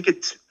 but I think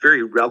it's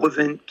very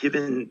relevant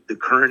given the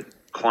current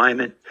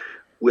climate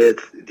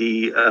with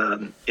the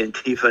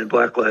Antifa and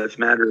Black Lives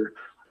Matter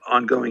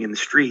ongoing in the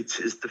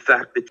streets, is the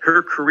fact that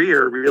her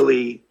career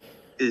really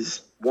is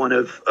one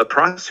of a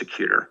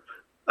prosecutor.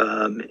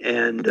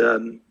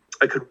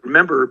 I could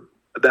remember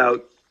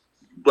about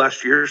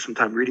last year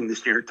sometime reading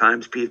this New York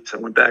Times piece. I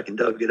went back and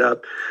dug it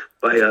up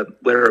by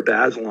Lara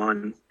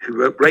Bazelon,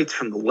 who writes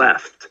from the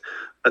left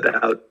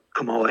about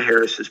Kamala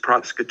Harris's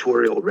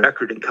prosecutorial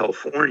record in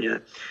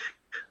California,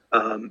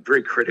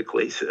 very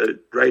critically,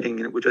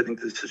 writing, which I think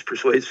this is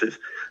persuasive,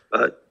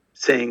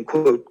 saying,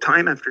 quote,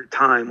 "Time after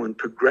time, when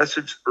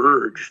progressives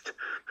urged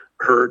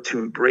her to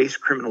embrace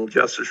criminal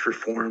justice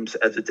reforms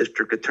as a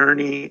district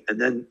attorney and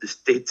then the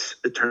state's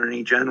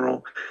attorney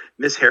general,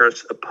 Ms.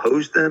 Harris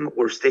opposed them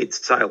or stayed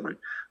silent.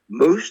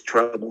 Most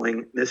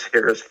troubling, Ms.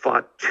 Harris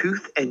fought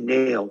tooth and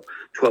nail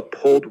to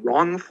uphold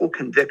wrongful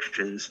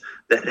convictions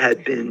that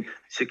had been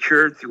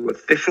secured through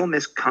official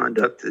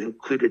misconduct that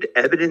included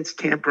evidence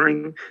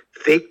tampering,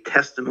 fake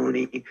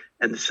testimony,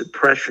 and the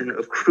suppression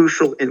of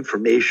crucial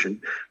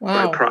information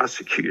by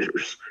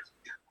prosecutors."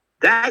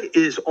 That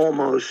is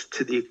almost,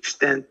 to the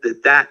extent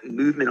that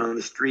movement on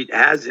the street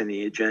has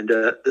any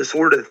agenda, the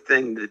sort of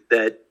thing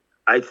that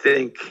I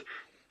think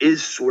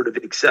is sort of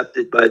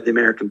accepted by the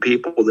American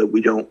people that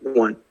we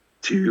want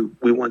to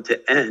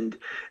end.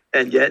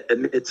 And yet,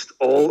 amidst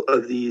all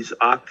of these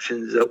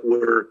options that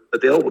were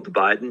available to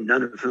Biden,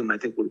 none of whom I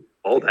think were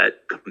all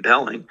that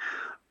compelling,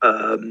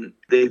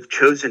 they've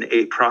chosen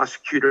a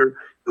prosecutor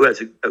who has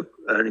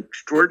an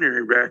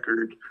extraordinary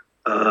record.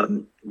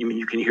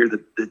 You can hear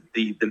the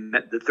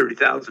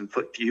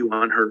 30,000-foot view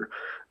on her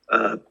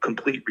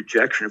complete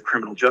rejection of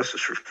criminal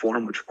justice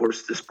reform, which, of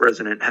course, this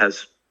president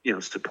has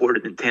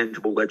supported in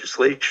tangible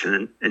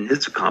legislation and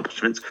his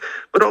accomplishments,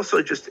 but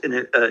also just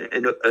an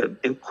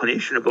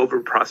inclination of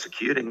over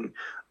prosecuting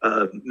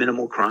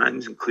minimal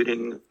crimes,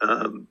 including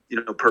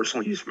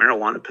personal use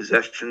marijuana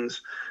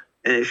possessions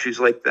and issues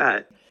like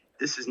that.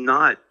 This is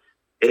not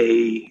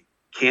a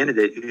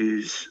candidate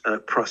whose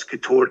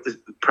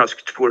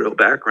prosecutorial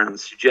background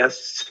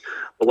suggests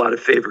a lot of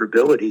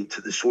favorability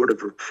to the sort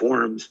of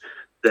reforms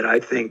that I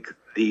think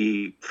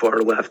the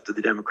far left of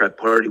the Democrat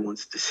Party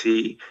wants to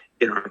see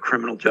in our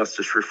criminal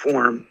justice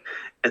reform.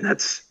 And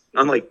that's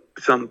unlike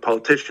some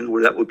politicians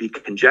where that would be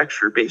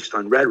conjecture based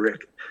on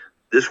rhetoric.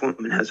 This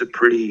woman has a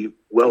pretty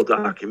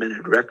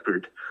well-documented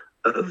record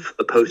of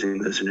opposing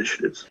those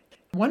initiatives.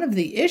 One of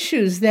the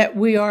issues that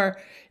we are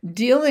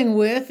dealing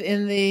with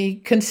in the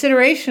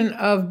consideration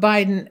of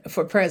Biden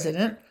for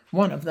president,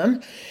 one of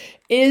them,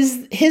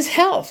 is his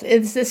health.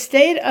 It's the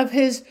state of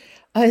his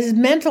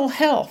mental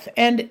health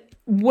and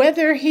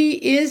whether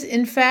he is,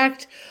 in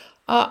fact,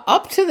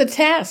 up to the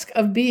task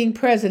of being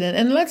president.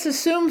 And let's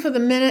assume for the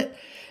minute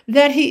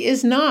that he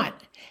is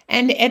not,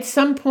 and at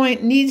some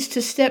point needs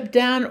to step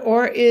down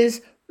or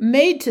is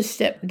made to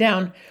step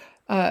down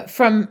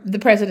from the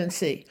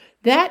presidency.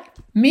 That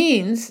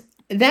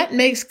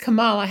makes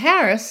Kamala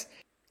Harris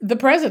the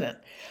president.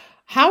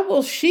 How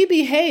will she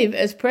behave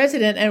as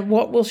president, and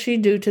what will she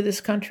do to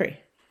this country?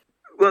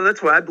 Well,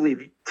 that's why I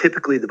believe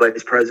typically the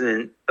vice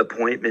president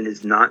appointment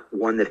is not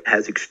one that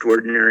has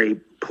extraordinary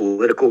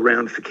political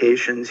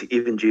ramifications,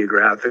 even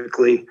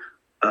geographically,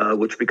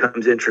 which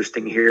becomes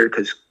interesting here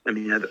because, I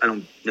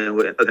don't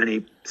know of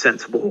any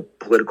sensible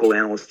political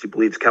analyst who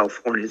believes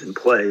California is in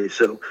play.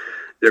 So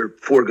they're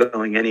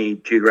foregoing any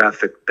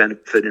geographic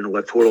benefit in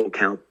electoral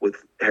count with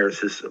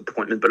Harris's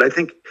appointment. But I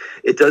think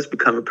it does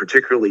become a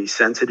particularly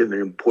sensitive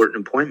and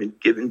important appointment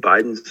given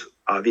Biden's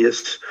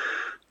obvious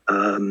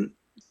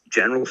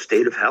general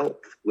state of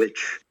health,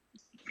 which,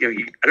 I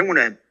don't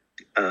want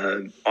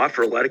to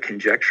offer a lot of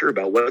conjecture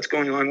about what's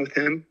going on with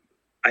him.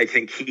 I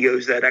think he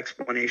owes that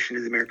explanation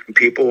to the American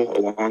people,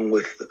 along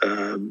with,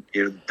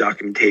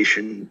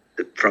 documentation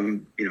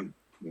from,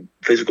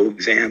 physical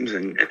exams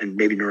and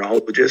maybe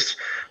neurologists.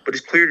 But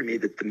it's clear to me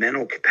that the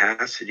mental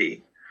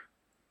capacity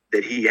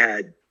that he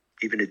had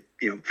even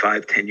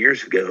 5-10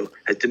 years ago,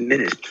 has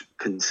diminished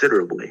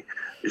considerably.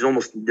 There's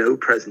almost no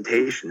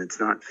presentation that's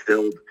not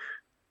filled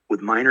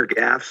with minor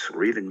gaffes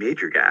or even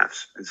major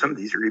gaffes. And some of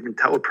these are even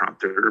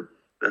teleprompter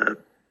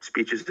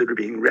speeches that are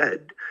being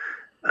read.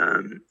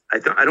 I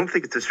don't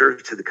think it's a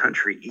service to the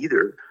country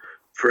either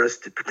for us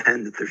to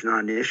pretend that there's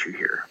not an issue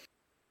here.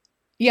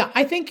 Yeah,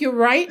 I think you're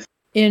right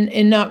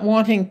in not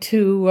wanting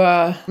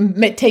to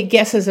take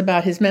guesses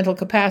about his mental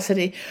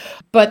capacity.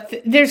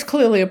 But there's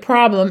clearly a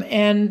problem,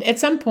 and at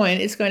some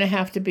point it's going to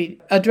have to be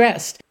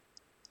addressed.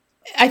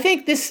 I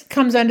think this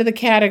comes under the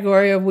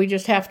category of we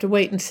just have to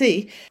wait and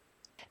see.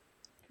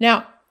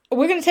 Now,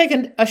 we're going to take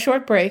a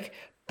short break,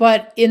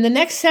 but in the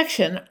next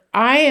section,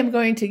 I am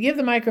going to give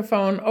the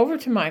microphone over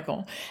to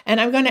Michael,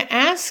 and I'm going to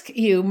ask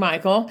you,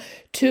 Michael,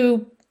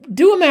 to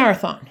do a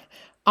marathon.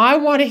 I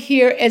want to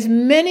hear as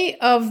many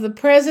of the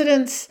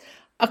president's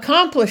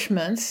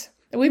accomplishments.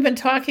 We've been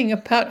talking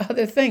about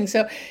other things,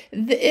 so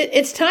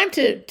it's time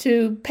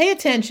to pay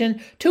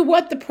attention to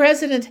what the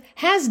president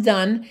has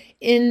done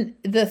in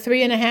the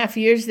 3.5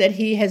 years that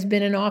he has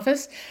been in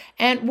office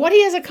and what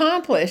he has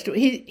accomplished.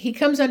 He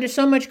comes under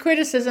so much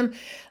criticism,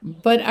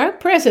 but our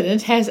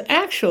president has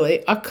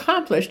actually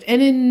accomplished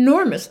an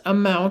enormous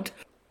amount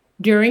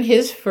during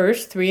his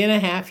first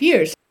 3.5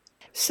 years.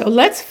 So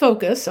let's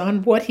focus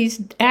on what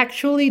he's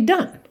actually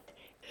done.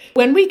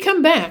 When we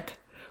come back,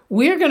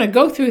 we're going to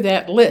go through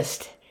that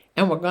list,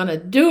 and we're going to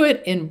do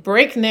it in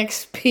breakneck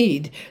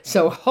speed.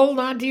 So hold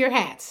on to your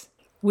hats.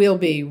 We'll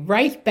be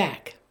right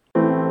back.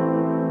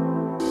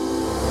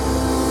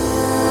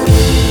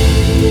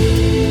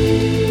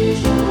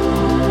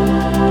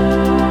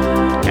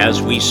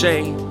 As we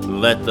say,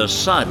 let the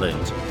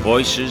silent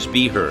voices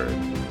be heard.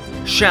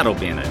 Shadow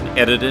banning,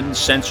 editing,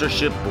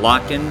 censorship,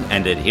 blocking,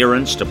 and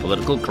adherence to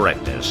political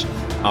correctness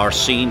are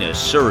seen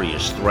as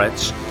serious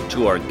threats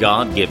to our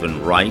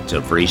God-given right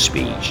to free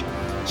speech.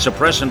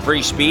 Suppressing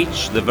free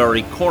speech, the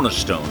very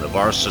cornerstone of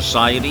our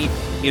society,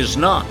 is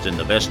not in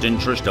the best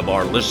interest of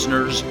our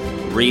listeners,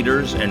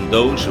 readers, and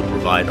those who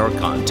provide our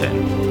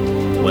content.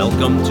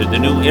 Welcome to the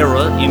new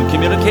era in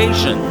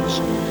communications,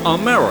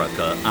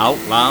 America Out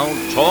Loud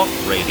Talk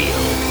Radio.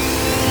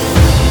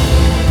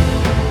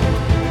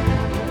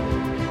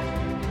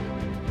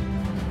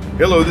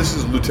 Hello, this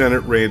is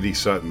Lieutenant Randy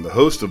Sutton, the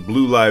host of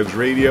Blue Lives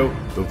Radio,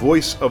 the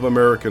voice of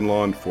American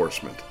law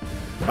enforcement.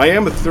 I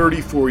am a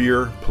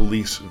 34-year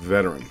police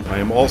veteran. I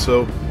am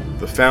also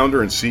the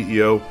founder and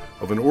CEO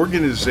of an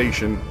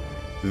organization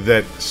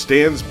that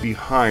stands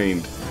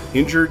behind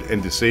injured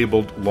and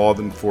disabled law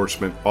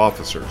enforcement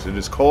officers. It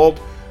is called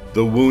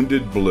The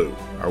Wounded Blue.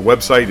 Our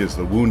website is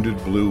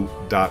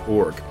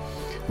thewoundedblue.org.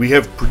 We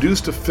have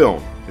produced a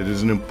film. It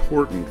is an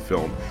important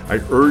film.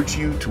 I urge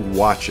you to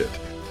watch it.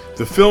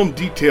 The film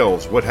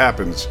details what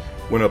happens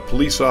when a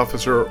police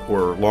officer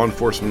or law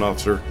enforcement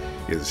officer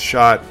is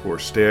shot or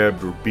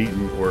stabbed or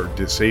beaten or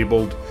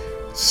disabled,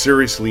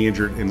 seriously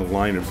injured in the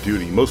line of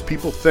duty. Most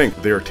people think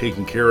they are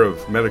taken care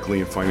of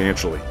medically and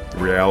financially. The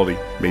reality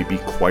may be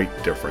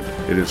quite different.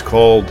 It is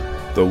called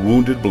The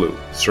Wounded Blue: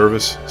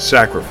 Service,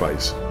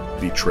 Sacrifice,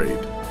 Betrayed.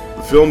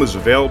 The film is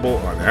available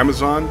on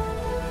Amazon,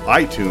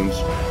 iTunes,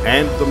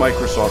 and the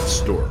Microsoft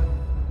Store.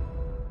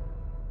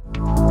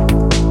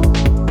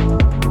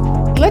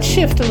 Let's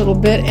shift a little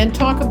bit and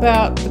talk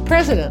about the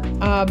president,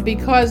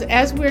 because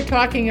as we're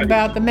talking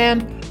about the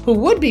man who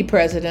would be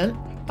president,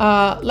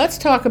 let's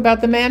talk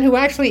about the man who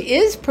actually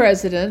is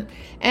president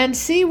and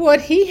see what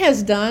he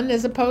has done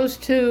as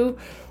opposed to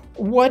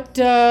what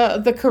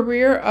the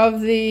career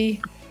of the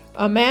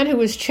man who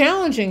is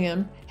challenging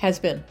him has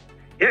been.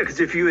 Yeah, because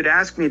if you had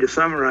asked me to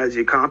summarize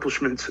the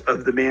accomplishments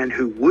of the man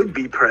who would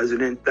be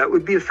president, that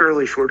would be a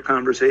fairly short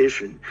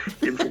conversation.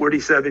 In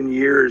 47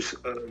 years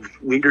of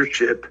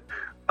leadership,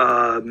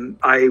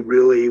 I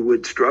really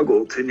would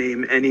struggle to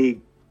name any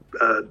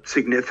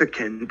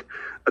significant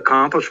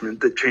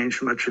accomplishment that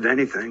changed much of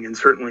anything. And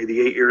certainly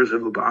the 8 years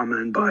of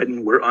Obama and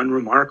Biden were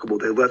unremarkable.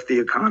 They left the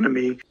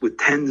economy with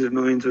tens of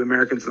millions of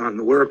Americans not in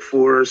the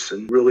workforce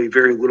and really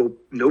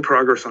no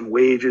progress on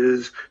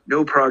wages,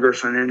 no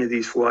progress on any of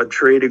these flawed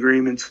trade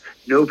agreements,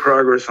 no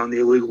progress on the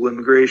illegal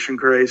immigration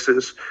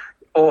crisis,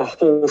 a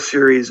whole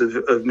series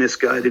of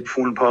misguided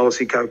foreign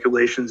policy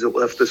calculations that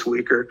left us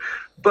weaker.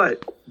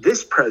 But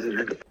this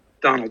president,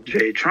 Donald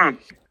J.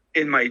 Trump,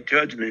 in my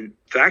judgment,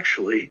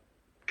 factually,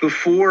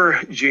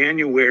 before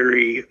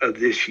January of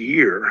this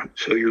year,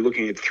 so you're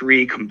looking at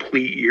 3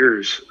 complete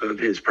years of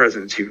his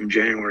presidency from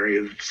January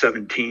of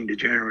 17 to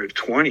January of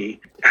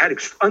 20, had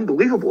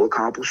unbelievable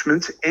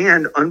accomplishments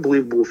and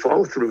unbelievable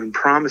follow-through and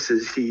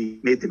promises he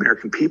made the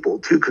American people.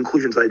 2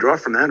 conclusions I draw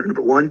from that are,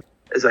 number one,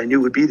 as I knew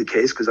would be the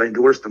case because I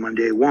endorsed them on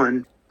day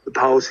one, the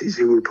policies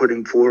he were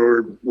putting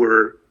forward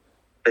were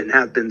and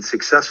have been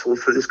successful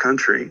for this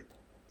country.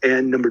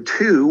 And number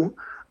 2,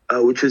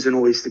 which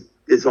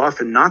is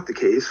often not the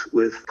case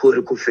with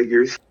political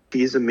figures,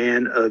 he's a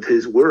man of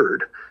his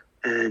word.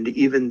 And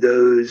even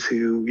those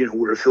who,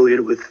 were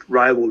affiliated with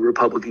rival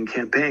Republican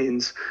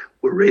campaigns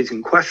were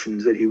raising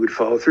questions that he would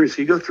follow through.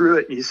 So you go through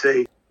it and you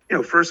say,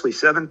 Firstly,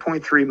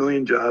 7.3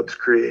 million jobs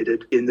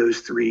created in those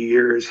 3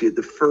 years. He had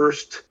the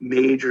first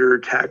major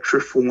tax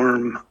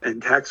reform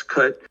and tax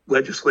cut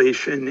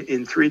legislation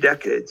in 3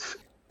 decades.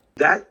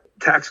 That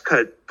tax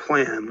cut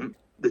plan,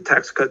 the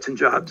Tax Cuts and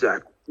Jobs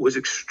Act, was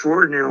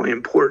extraordinarily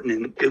important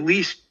in at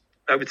least,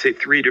 I would say,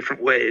 3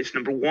 different ways.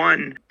 Number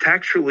one,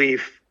 tax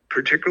relief,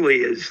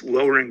 particularly as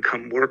lower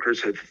income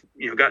workers have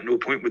gotten to a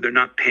point where they're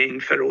not paying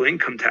federal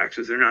income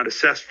taxes, they're not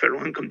assessed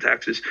federal income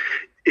taxes,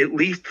 at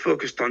least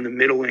focused on the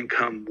middle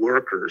income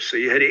workers. So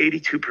you had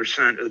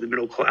 82% of the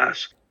middle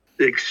class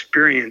that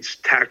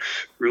experienced tax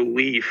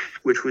relief,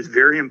 which was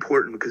very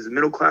important because the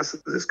middle class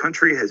of this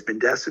country has been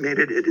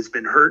decimated. It has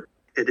been hurt.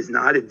 It has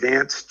not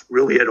advanced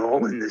really at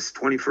all in this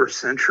 21st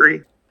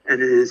century.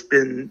 And it has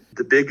been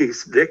the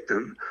biggest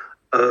victim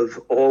of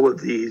all of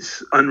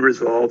these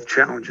unresolved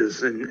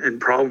challenges and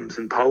problems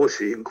in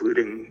policy,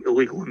 including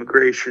illegal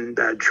immigration,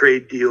 bad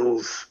trade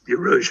deals, the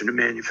erosion of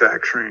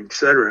manufacturing, et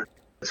cetera.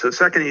 So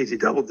second is he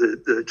doubled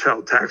the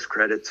child tax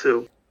credit.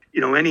 So,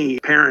 any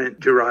parent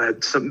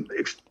derived some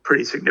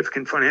pretty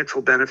significant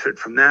financial benefit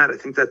from that. I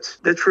think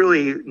that's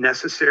really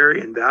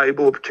necessary and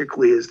valuable,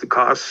 particularly as the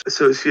costs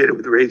associated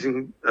with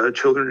raising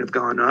children have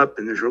gone up,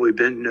 and there's really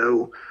been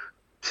no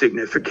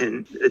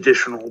significant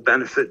additional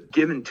benefit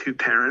given to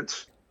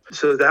parents.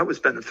 So that was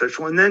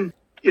beneficial. And then,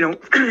 you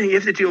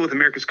have to deal with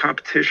America's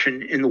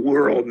competition in the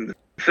world. And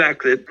the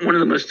fact that one of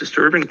the most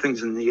disturbing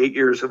things in the 8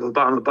 years of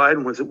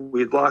Obama-Biden was that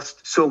we had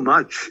lost so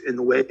much in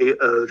the way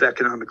of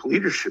economic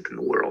leadership in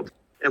the world.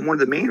 And one of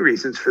the main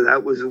reasons for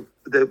that was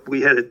that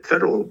we had a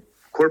federal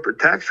corporate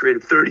tax rate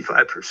of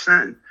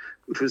 35%,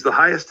 which was the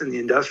highest in the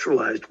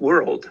industrialized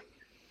world.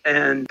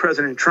 And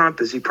President Trump,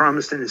 as he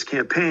promised in his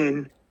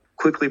campaign,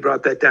 quickly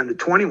brought that down to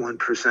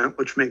 21%,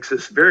 which makes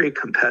us very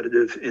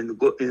competitive in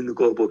the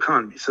global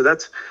economy. So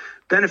that's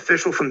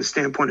beneficial from the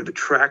standpoint of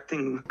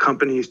attracting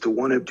companies to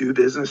want to do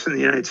business in the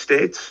United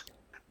States.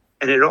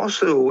 And it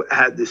also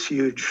had this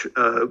huge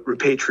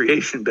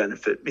repatriation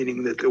benefit,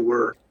 meaning that there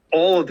were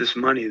all of this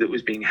money that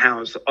was being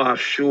housed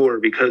offshore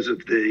because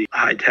of the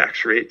high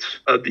tax rates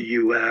of the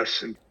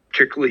U.S., and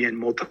particularly in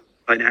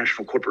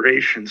multinational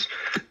corporations,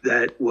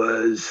 that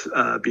was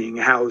being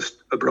housed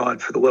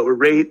abroad for the lower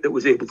rate, that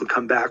was able to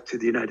come back to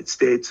the United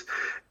States.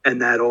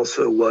 And that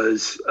also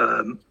was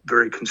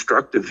very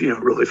constructive,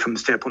 really from the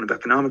standpoint of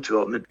economic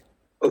development.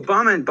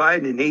 Obama and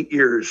Biden in 8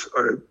 years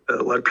a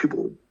lot of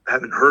people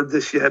haven't heard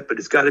this yet, but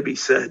it's got to be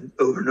said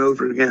over and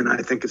over again, I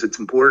think, because it's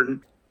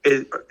important.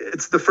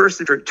 It's the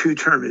first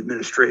two-term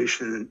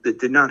administration that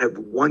did not have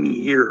 1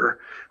 year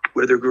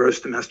where their gross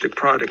domestic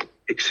product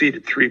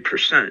exceeded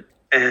 3%.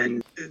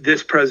 And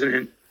this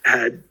president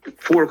had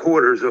 4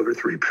 quarters over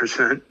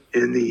 3%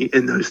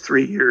 in those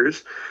 3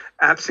 years.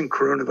 Absent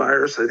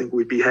coronavirus, I think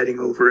we'd be heading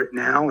over it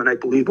now. And I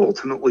believe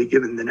ultimately,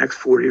 given the next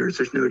 4 years,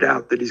 there's no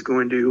doubt that he's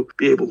going to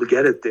be able to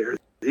get it there.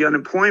 The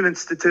unemployment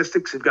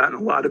statistics have gotten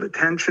a lot of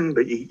attention,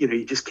 but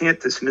you just can't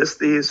dismiss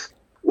these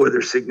or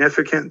their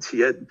significance.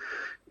 He had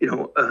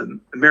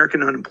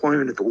American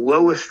unemployment at the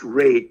lowest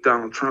rate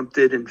Donald Trump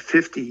did in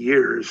 50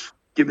 years.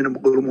 Given him a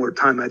little more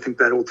time, I think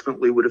that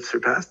ultimately would have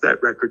surpassed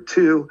that record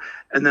too.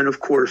 And then, of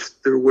course,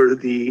 there were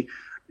the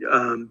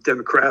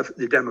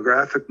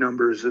demographic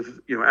numbers of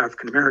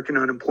African American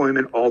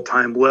unemployment,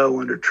 all-time low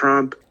under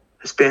Trump.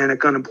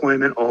 Hispanic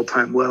unemployment,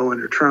 all-time low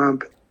under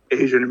Trump.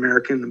 Asian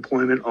American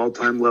employment,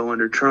 all-time low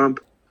under Trump.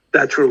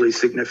 That's really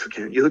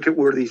significant. You look at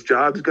where these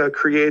jobs got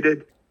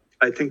created.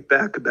 I think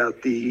back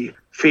about the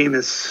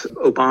famous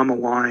Obama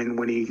line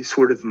when he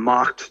sort of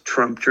mocked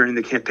Trump during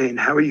the campaign.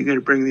 How are you going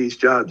to bring these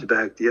jobs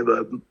back? Do you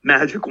have a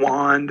magic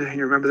wand?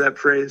 You remember that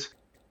phrase?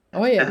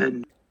 Oh, yeah.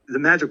 And the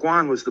magic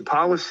wand was the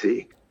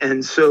policy.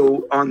 And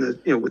so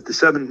with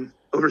the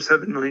over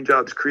 7 million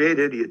jobs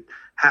created, he had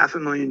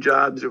 500,000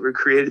 jobs that were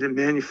created in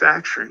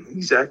manufacturing, the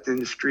exact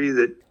industry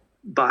that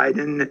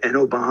Biden and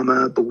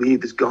Obama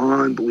believe is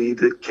gone, believe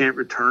that can't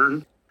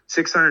return.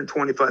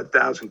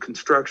 625,000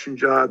 construction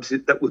jobs,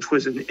 which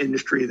was an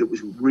industry that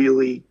was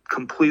really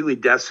completely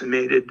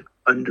decimated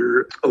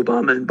under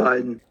Obama and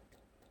Biden.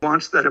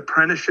 Launched that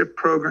apprenticeship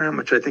program,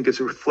 which I think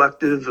is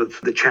reflective of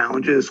the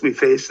challenges we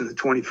face in the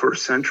 21st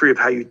century of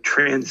how you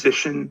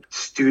transition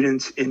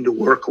students into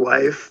work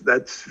life.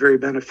 That's very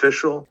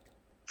beneficial.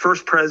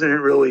 First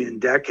president really in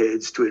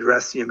decades to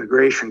address the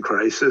immigration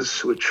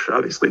crisis, which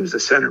obviously was a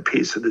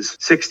centerpiece of his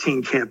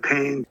 2016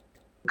 campaign.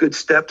 Good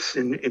steps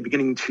in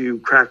beginning to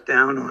crack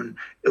down on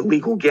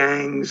illegal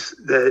gangs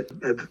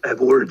that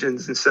have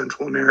origins in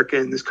Central America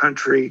in this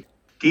country,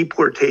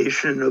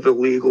 deportation of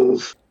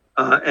illegals,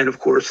 and of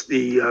course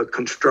the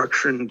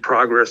construction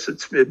progress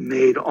that's been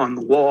made on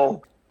the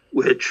wall,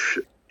 which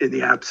in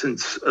the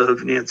absence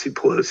of Nancy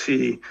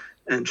Pelosi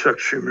and Chuck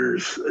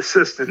Schumer's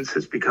assistance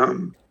has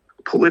become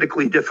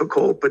politically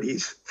difficult, but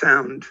he's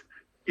found,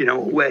 a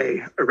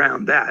way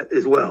around that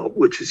as well,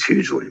 which is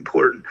hugely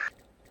important.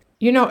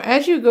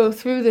 As you go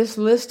through this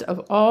list of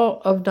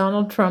all of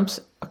Donald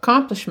Trump's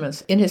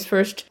accomplishments in his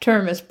first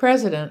term as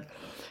president,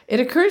 it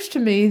occurs to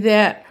me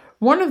that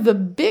one of the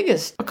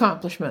biggest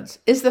accomplishments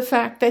is the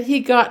fact that he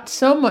got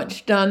so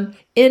much done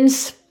in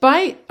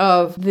spite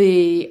of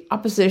the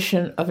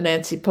opposition of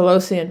Nancy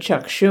Pelosi and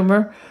Chuck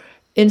Schumer,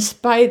 in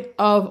spite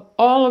of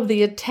all of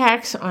the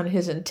attacks on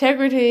his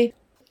integrity,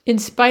 in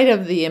spite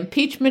of the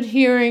impeachment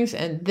hearings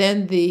and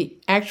then the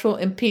actual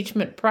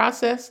impeachment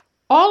process.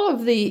 All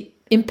of the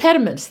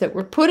impediments that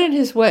were put in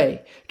his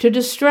way to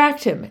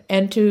distract him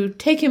and to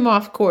take him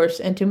off course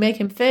and to make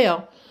him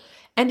fail.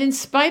 And in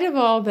spite of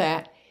all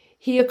that,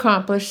 he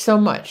accomplished so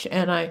much.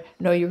 And I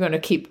know you're going to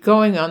keep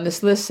going on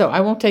this list, so I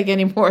won't take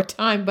any more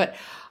time, but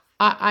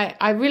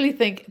I really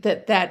think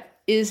that that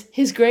is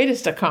his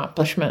greatest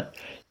accomplishment.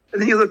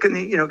 And then you look in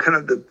the, kind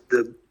of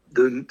the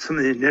some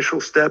of the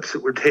initial steps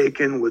that were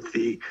taken with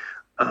the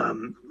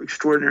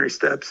extraordinary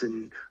steps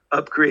in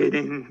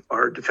upgrading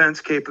our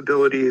defense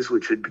capabilities,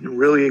 which had been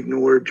really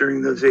ignored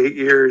during those 8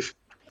 years,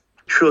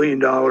 $1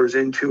 trillion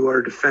into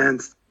our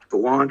defense, the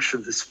launch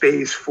of the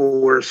Space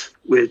Force,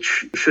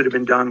 which should have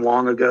been done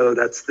long ago.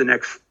 That's the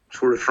next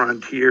sort of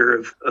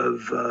frontier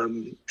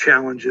of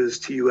challenges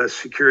to U.S.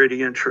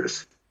 security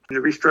interests.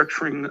 And the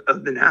restructuring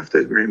of the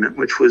NAFTA agreement,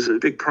 which was a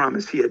big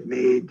promise he had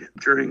made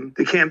during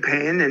the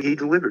campaign, and he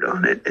delivered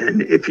on it.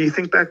 And if you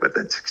think back about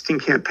that 16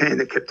 campaign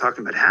that kept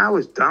talking about how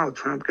is Donald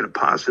Trump going to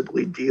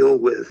possibly deal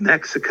with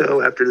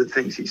Mexico after the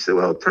things he said,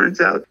 well, it turns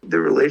out the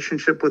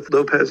relationship with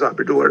Lopez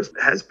Obrador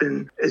has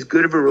been as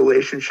good of a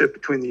relationship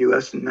between the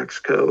U.S. and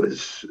Mexico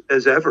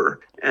as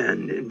ever.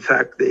 And in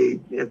fact, they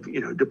have,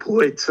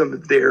 deployed some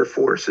of their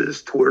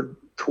forces toward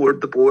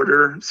the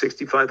border,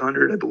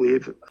 6,500, I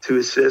believe, to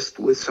assist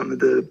with some of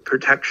the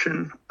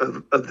protection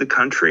of the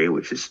country,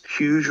 which is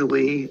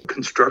hugely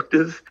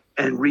constructive,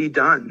 and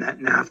redone that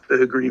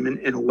NAFTA agreement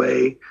in a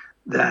way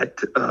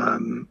that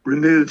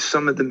removes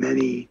some of the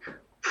many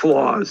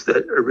flaws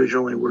that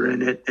originally were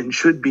in it and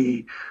should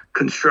be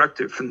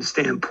constructive from the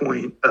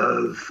standpoint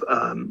of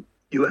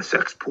U.S.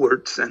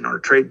 exports and our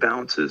trade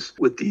balances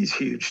with these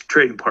huge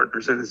trading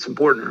partners. And it's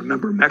important to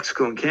remember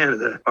Mexico and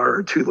Canada are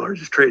our two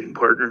largest trading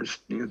partners.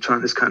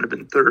 China's kind of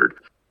been third.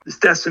 This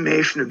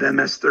decimation of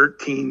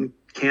MS-13,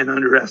 can't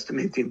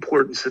underestimate the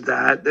importance of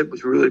that. That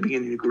was really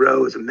beginning to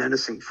grow as a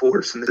menacing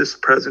force. And this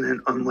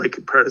president, unlike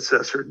a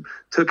predecessor,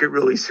 took it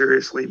really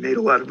seriously, made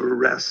a lot of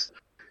arrests.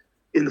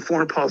 In the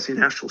foreign policy and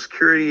national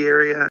security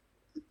area,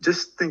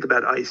 just think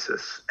about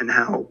ISIS and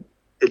how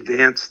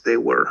advanced they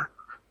were.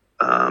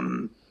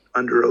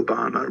 Under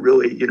Obama,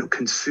 really,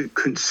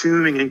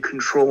 consuming and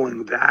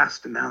controlling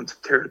vast amounts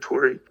of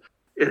territory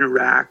in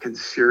Iraq and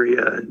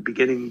Syria and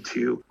beginning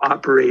to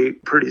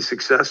operate pretty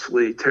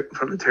successfully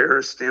from a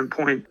terrorist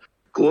standpoint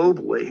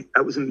globally.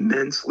 That was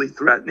immensely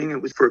threatening. It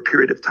was, for a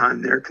period of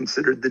time there,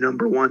 considered the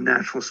number one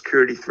national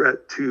security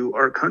threat to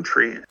our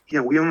country.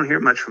 We don't hear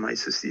much from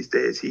ISIS these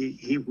days.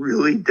 He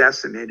really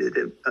decimated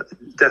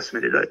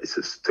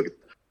ISIS,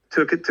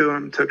 took it to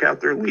them, took out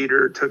their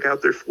leader, took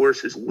out their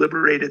forces,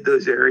 liberated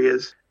those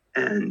areas.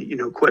 And,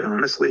 quite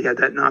honestly, had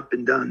that not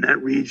been done,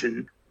 that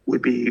region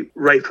would be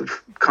rife of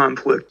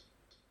conflict.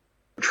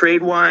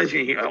 Trade-wise,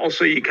 you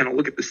kind of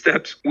look at the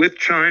steps with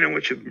China,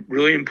 which are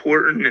really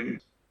important,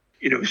 and,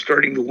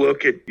 starting to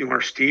look at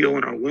our steel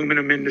and our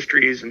aluminum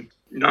industries and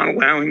not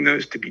allowing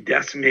those to be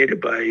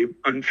decimated by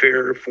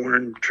unfair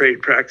foreign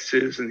trade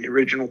practices and the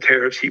original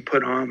tariffs he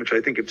put on, which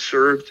I think have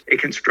served a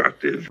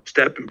constructive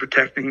step in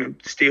protecting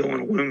steel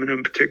and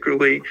aluminum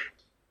particularly.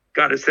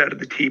 Got us out of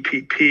the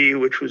TPP,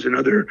 which was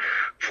another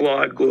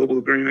flawed global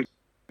agreement.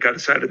 Got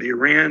us out of the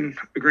Iran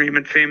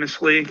agreement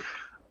famously,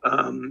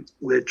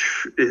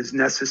 which is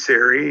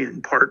necessary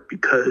in part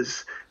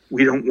because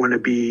we don't want to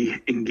be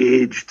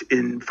engaged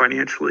in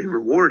financially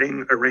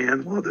rewarding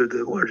Iran while they're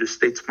the largest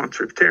state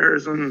sponsor of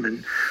terrorism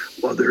and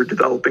while they're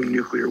developing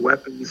nuclear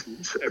weapons.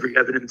 And every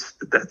evidence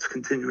that that's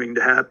continuing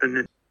to happen.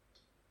 And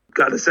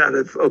got us out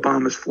of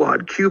Obama's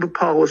flawed Cuba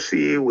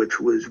policy,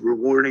 which was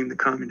rewarding the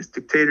communist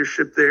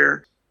dictatorship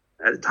there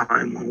at a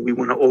time when we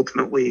want to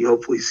ultimately,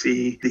 hopefully,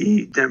 see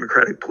the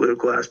democratic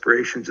political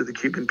aspirations of the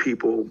Cuban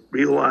people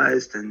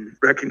realized and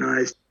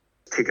recognized.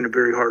 Taking a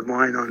very hard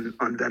line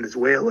on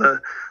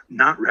Venezuela,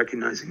 not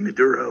recognizing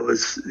Maduro who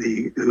is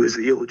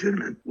the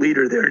illegitimate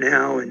leader there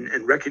now, and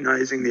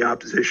recognizing the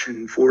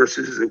opposition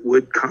forces that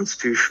would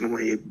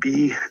constitutionally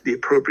be the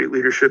appropriate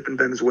leadership in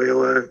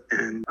Venezuela,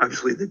 and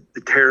obviously the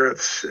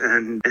tariffs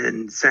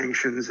and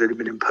sanctions that have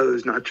been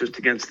imposed not just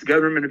against the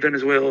government of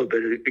Venezuela,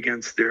 but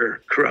against their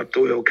corrupt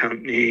oil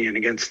company and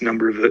against a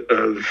number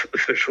of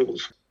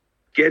officials.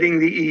 Getting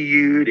the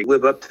EU to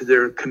live up to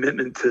their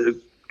commitment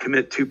to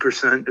commit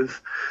 2%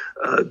 of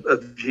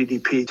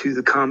GDP to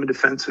the common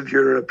defense of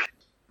Europe,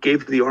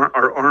 gave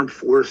our armed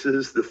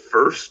forces the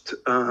first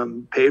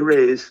pay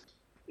raise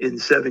in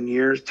 7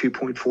 years,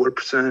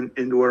 2.4%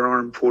 into our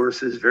armed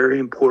forces, very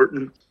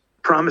important.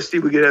 Promised he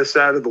would get us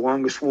out of the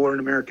longest war in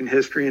American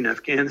history in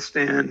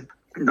Afghanistan,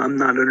 I'm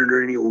not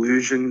under any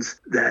illusions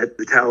that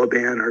the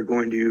Taliban are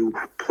going to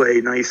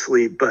play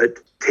nicely, but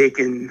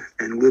taken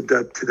and lived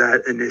up to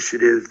that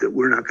initiative that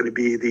we're not going to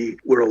be the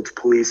world's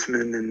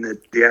policemen, and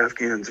that the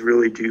Afghans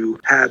really do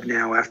have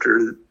now,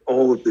 after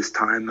all of this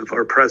time of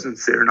our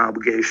presence there, an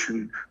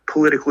obligation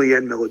politically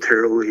and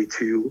militarily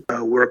to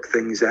work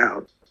things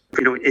out.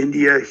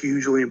 India,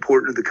 hugely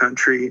important to the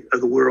country, of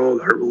the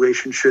world. Our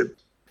relationship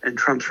and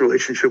Trump's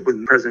relationship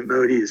with President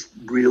Modi is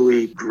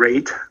really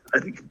great. I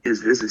think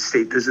his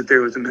state visit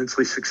there was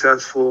immensely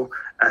successful,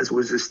 as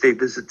was his state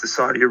visit to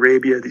Saudi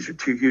Arabia. These are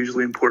two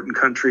hugely important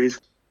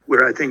countries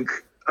where I think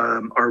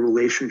our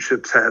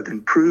relationships have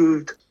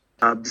improved,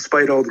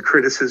 despite all the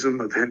criticism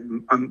of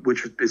him,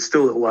 which is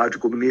still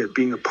illogical to me, of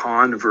being a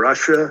pawn of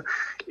Russia,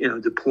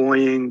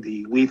 deploying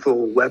the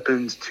lethal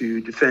weapons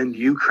to defend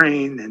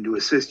Ukraine and to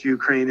assist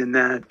Ukraine in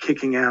that,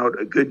 kicking out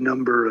a good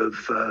number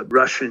of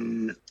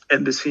Russian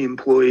embassy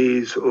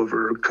employees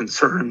over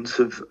concerns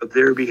of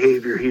their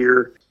behavior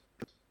here,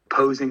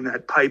 opposing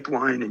that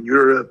pipeline in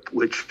Europe,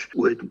 which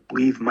would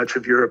leave much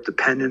of Europe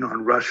dependent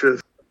on Russia.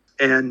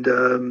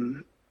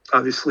 And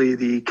obviously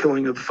the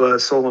killing of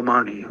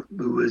Soleimani,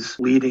 who was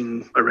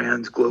leading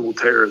Iran's global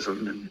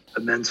terrorism and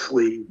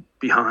immensely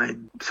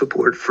behind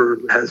support for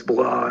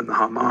Hezbollah and the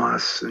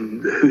Hamas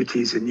and the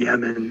Houthis in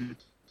Yemen.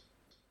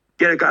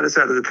 Yet it got us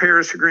out of the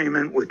Paris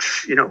Agreement,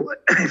 which,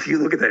 if you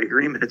look at that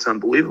agreement, it's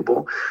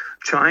unbelievable.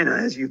 China,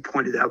 as you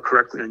pointed out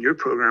correctly on your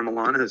program,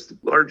 Alana, is the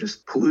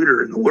largest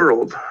polluter in the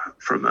world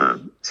from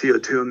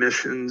CO2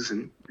 emissions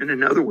and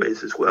in other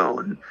ways as well.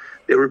 And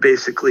they were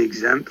basically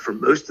exempt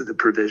from most of the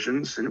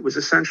provisions. And it was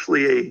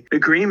essentially an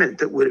agreement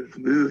that would have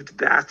moved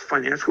vast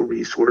financial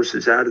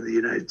resources out of the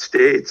United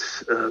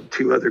States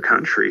to other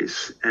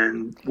countries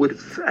and would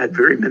have had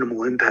very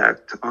minimal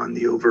impact on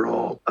the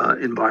overall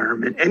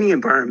environment. Any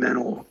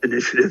environmental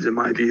initiatives, in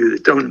my view,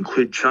 that don't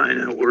include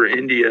China or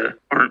India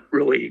aren't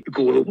really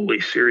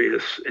globally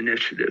serious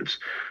initiatives.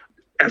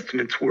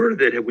 Estimates were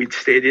that if we'd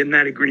stayed in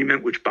that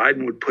agreement, which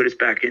Biden would put us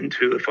back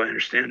into, if I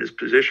understand his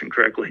position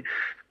correctly,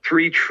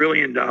 $3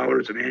 trillion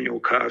of annual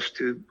cost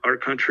to our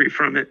country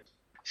from it,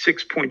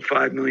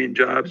 6.5 million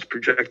jobs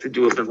projected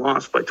to have been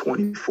lost by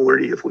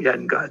 2040 if we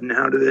hadn't gotten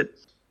out of it.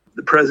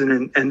 The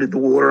president ended the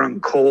war on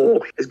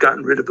coal, has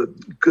gotten rid of a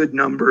good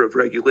number of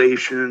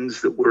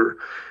regulations that were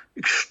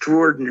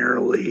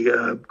extraordinarily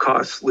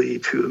costly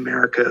to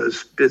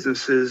America's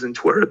businesses and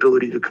to our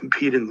ability to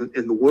compete in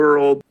the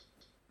world.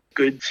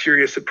 Good,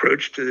 serious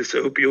approach to this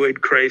opioid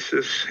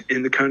crisis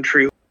in the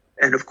country.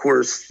 And of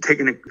course,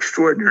 taking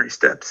extraordinary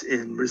steps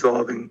in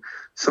resolving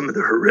some of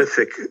the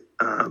horrific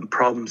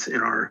problems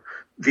in our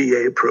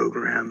VA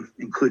program,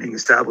 including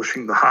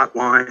establishing the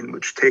hotline,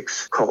 which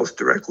takes calls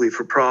directly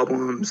for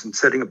problems, and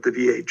setting up the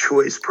VA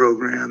Choice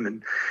program,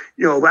 and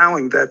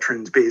allowing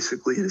veterans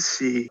basically to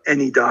see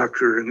any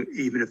doctor, and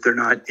even if they're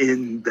not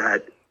in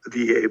that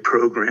VA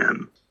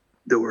program.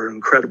 There were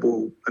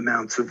incredible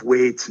amounts of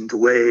waits and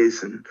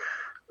delays and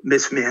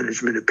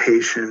mismanagement of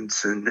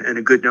patients, and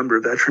a good number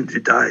of veterans who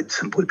died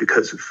simply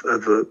because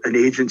of an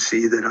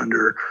agency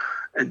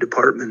and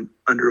department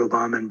under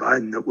Obama and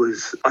Biden that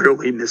was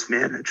utterly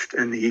mismanaged.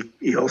 And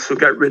he also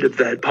got rid of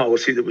that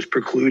policy that was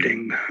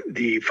precluding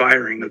the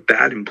firing of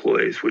bad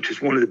employees, which is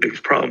one of the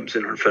biggest problems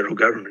in our federal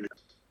government.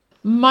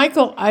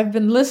 Michael, I've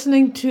been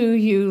listening to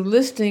you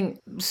listing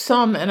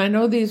some, and I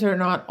know these are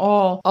not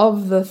all,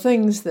 of the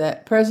things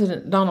that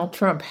President Donald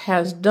Trump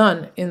has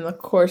done in the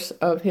course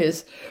of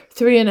his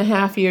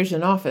 3.5 years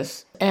in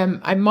office. And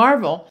I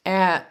marvel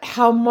at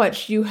how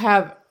much you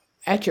have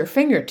at your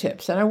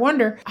fingertips. And I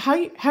wonder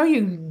how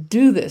you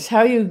do this,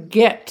 how you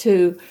get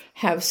to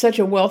have such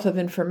a wealth of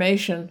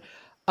information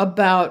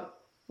about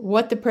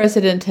what the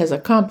president has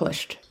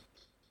accomplished.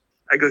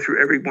 I go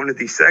through every one of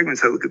these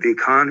segments. I look at the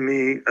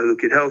economy, I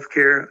look at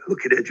healthcare, I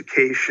look at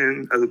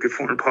education, I look at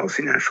foreign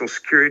policy, national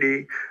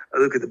security, I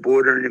look at the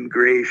border and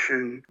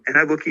immigration, and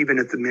I look even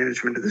at the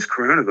management of this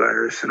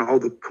coronavirus and all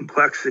the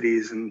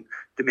complexities and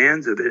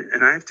demands of it.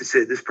 And I have to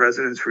say, this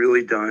president's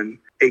really done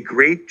a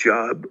great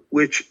job,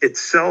 which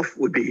itself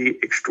would be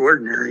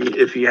extraordinary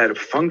if he had a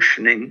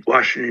functioning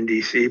Washington,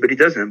 D.C., but he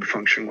doesn't have a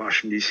functioning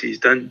Washington, D.C. He's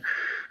done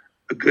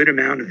a good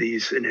amount of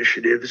these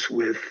initiatives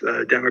with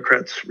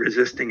Democrats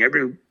resisting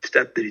every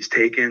step that he's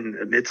taken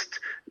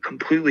amidst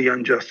completely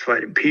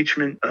unjustified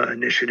impeachment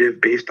initiative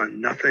based on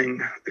nothing,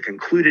 that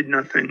concluded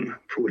nothing,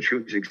 for which he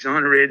was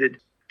exonerated.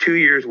 2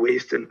 years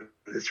wasted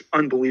this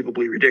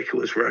unbelievably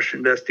ridiculous Russia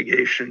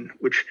investigation,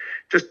 which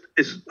just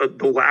is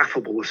the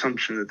laughable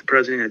assumption that the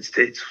president of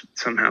the United States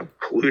somehow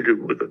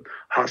colluded with a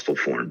hostile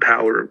foreign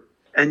power.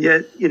 And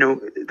yet,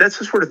 that's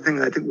the sort of thing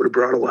that I think would have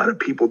brought a lot of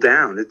people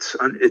down.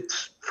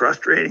 It's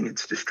frustrating,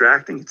 it's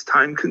distracting, it's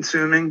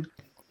time-consuming.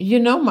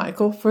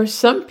 Michael, for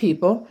some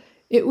people,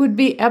 it would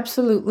be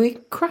absolutely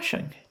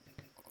crushing.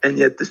 And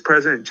yet this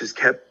president just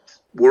kept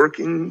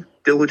working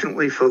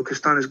diligently,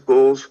 focused on his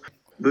goals,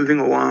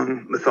 moving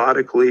along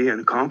methodically and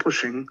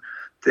accomplishing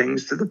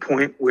things to the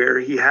point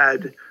where he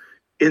had,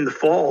 in the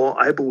fall,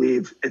 I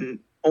believe, an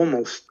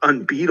almost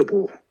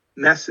unbeatable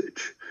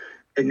message.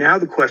 And now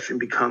the question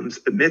becomes,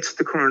 amidst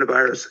the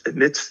coronavirus,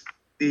 amidst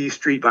the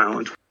street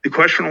violence, the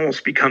question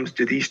almost becomes,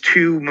 do these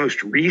two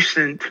most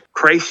recent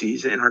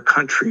crises in our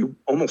country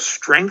almost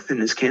strengthen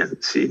his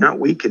candidacy, not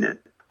weaken it?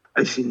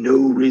 I see no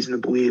reason to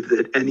believe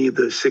that any of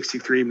those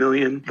 63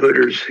 million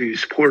voters who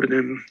supported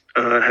him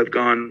have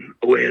gone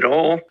away at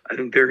all. I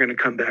think they're going to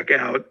come back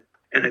out,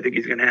 and I think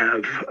he's going to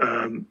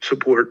have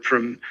support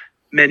from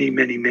many,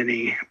 many,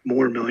 many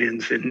more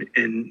millions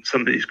in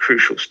some of these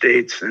crucial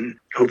states, and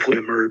hopefully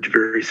emerge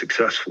very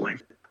successfully.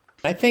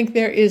 I think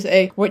there is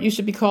what used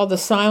to be called the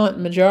silent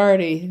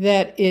majority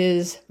that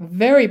is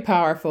very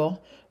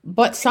powerful,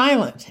 but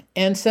silent.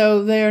 And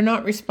so they're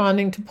not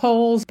responding to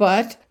polls,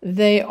 but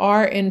they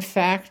are, in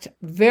fact,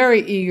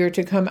 very eager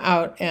to come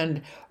out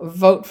and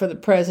vote for the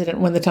president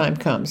when the time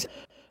comes.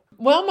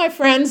 Well, my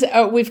friends,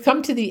 we've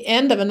come to the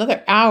end of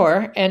another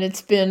hour, and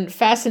it's been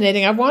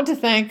fascinating. I want to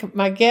thank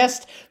my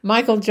guest,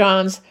 Michael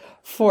Johns,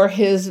 for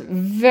his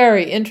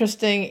very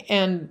interesting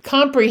and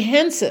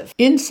comprehensive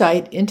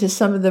insight into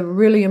some of the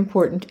really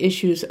important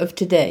issues of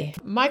today.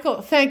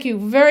 Michael, thank you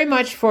very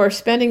much for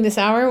spending this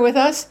hour with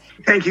us.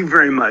 Thank you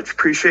very much.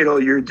 Appreciate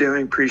all you're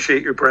doing.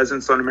 Appreciate your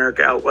presence on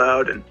America Out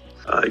Loud and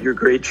your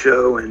great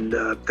show, and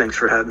thanks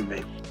for having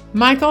me.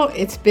 Michael,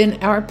 it's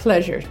been our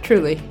pleasure,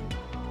 truly.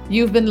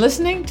 You've been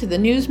listening to the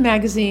news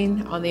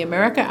magazine on the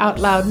America Out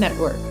Loud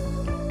Network.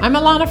 I'm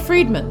Alana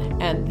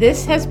Friedman, and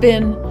this has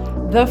been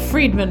The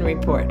Friedman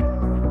Report.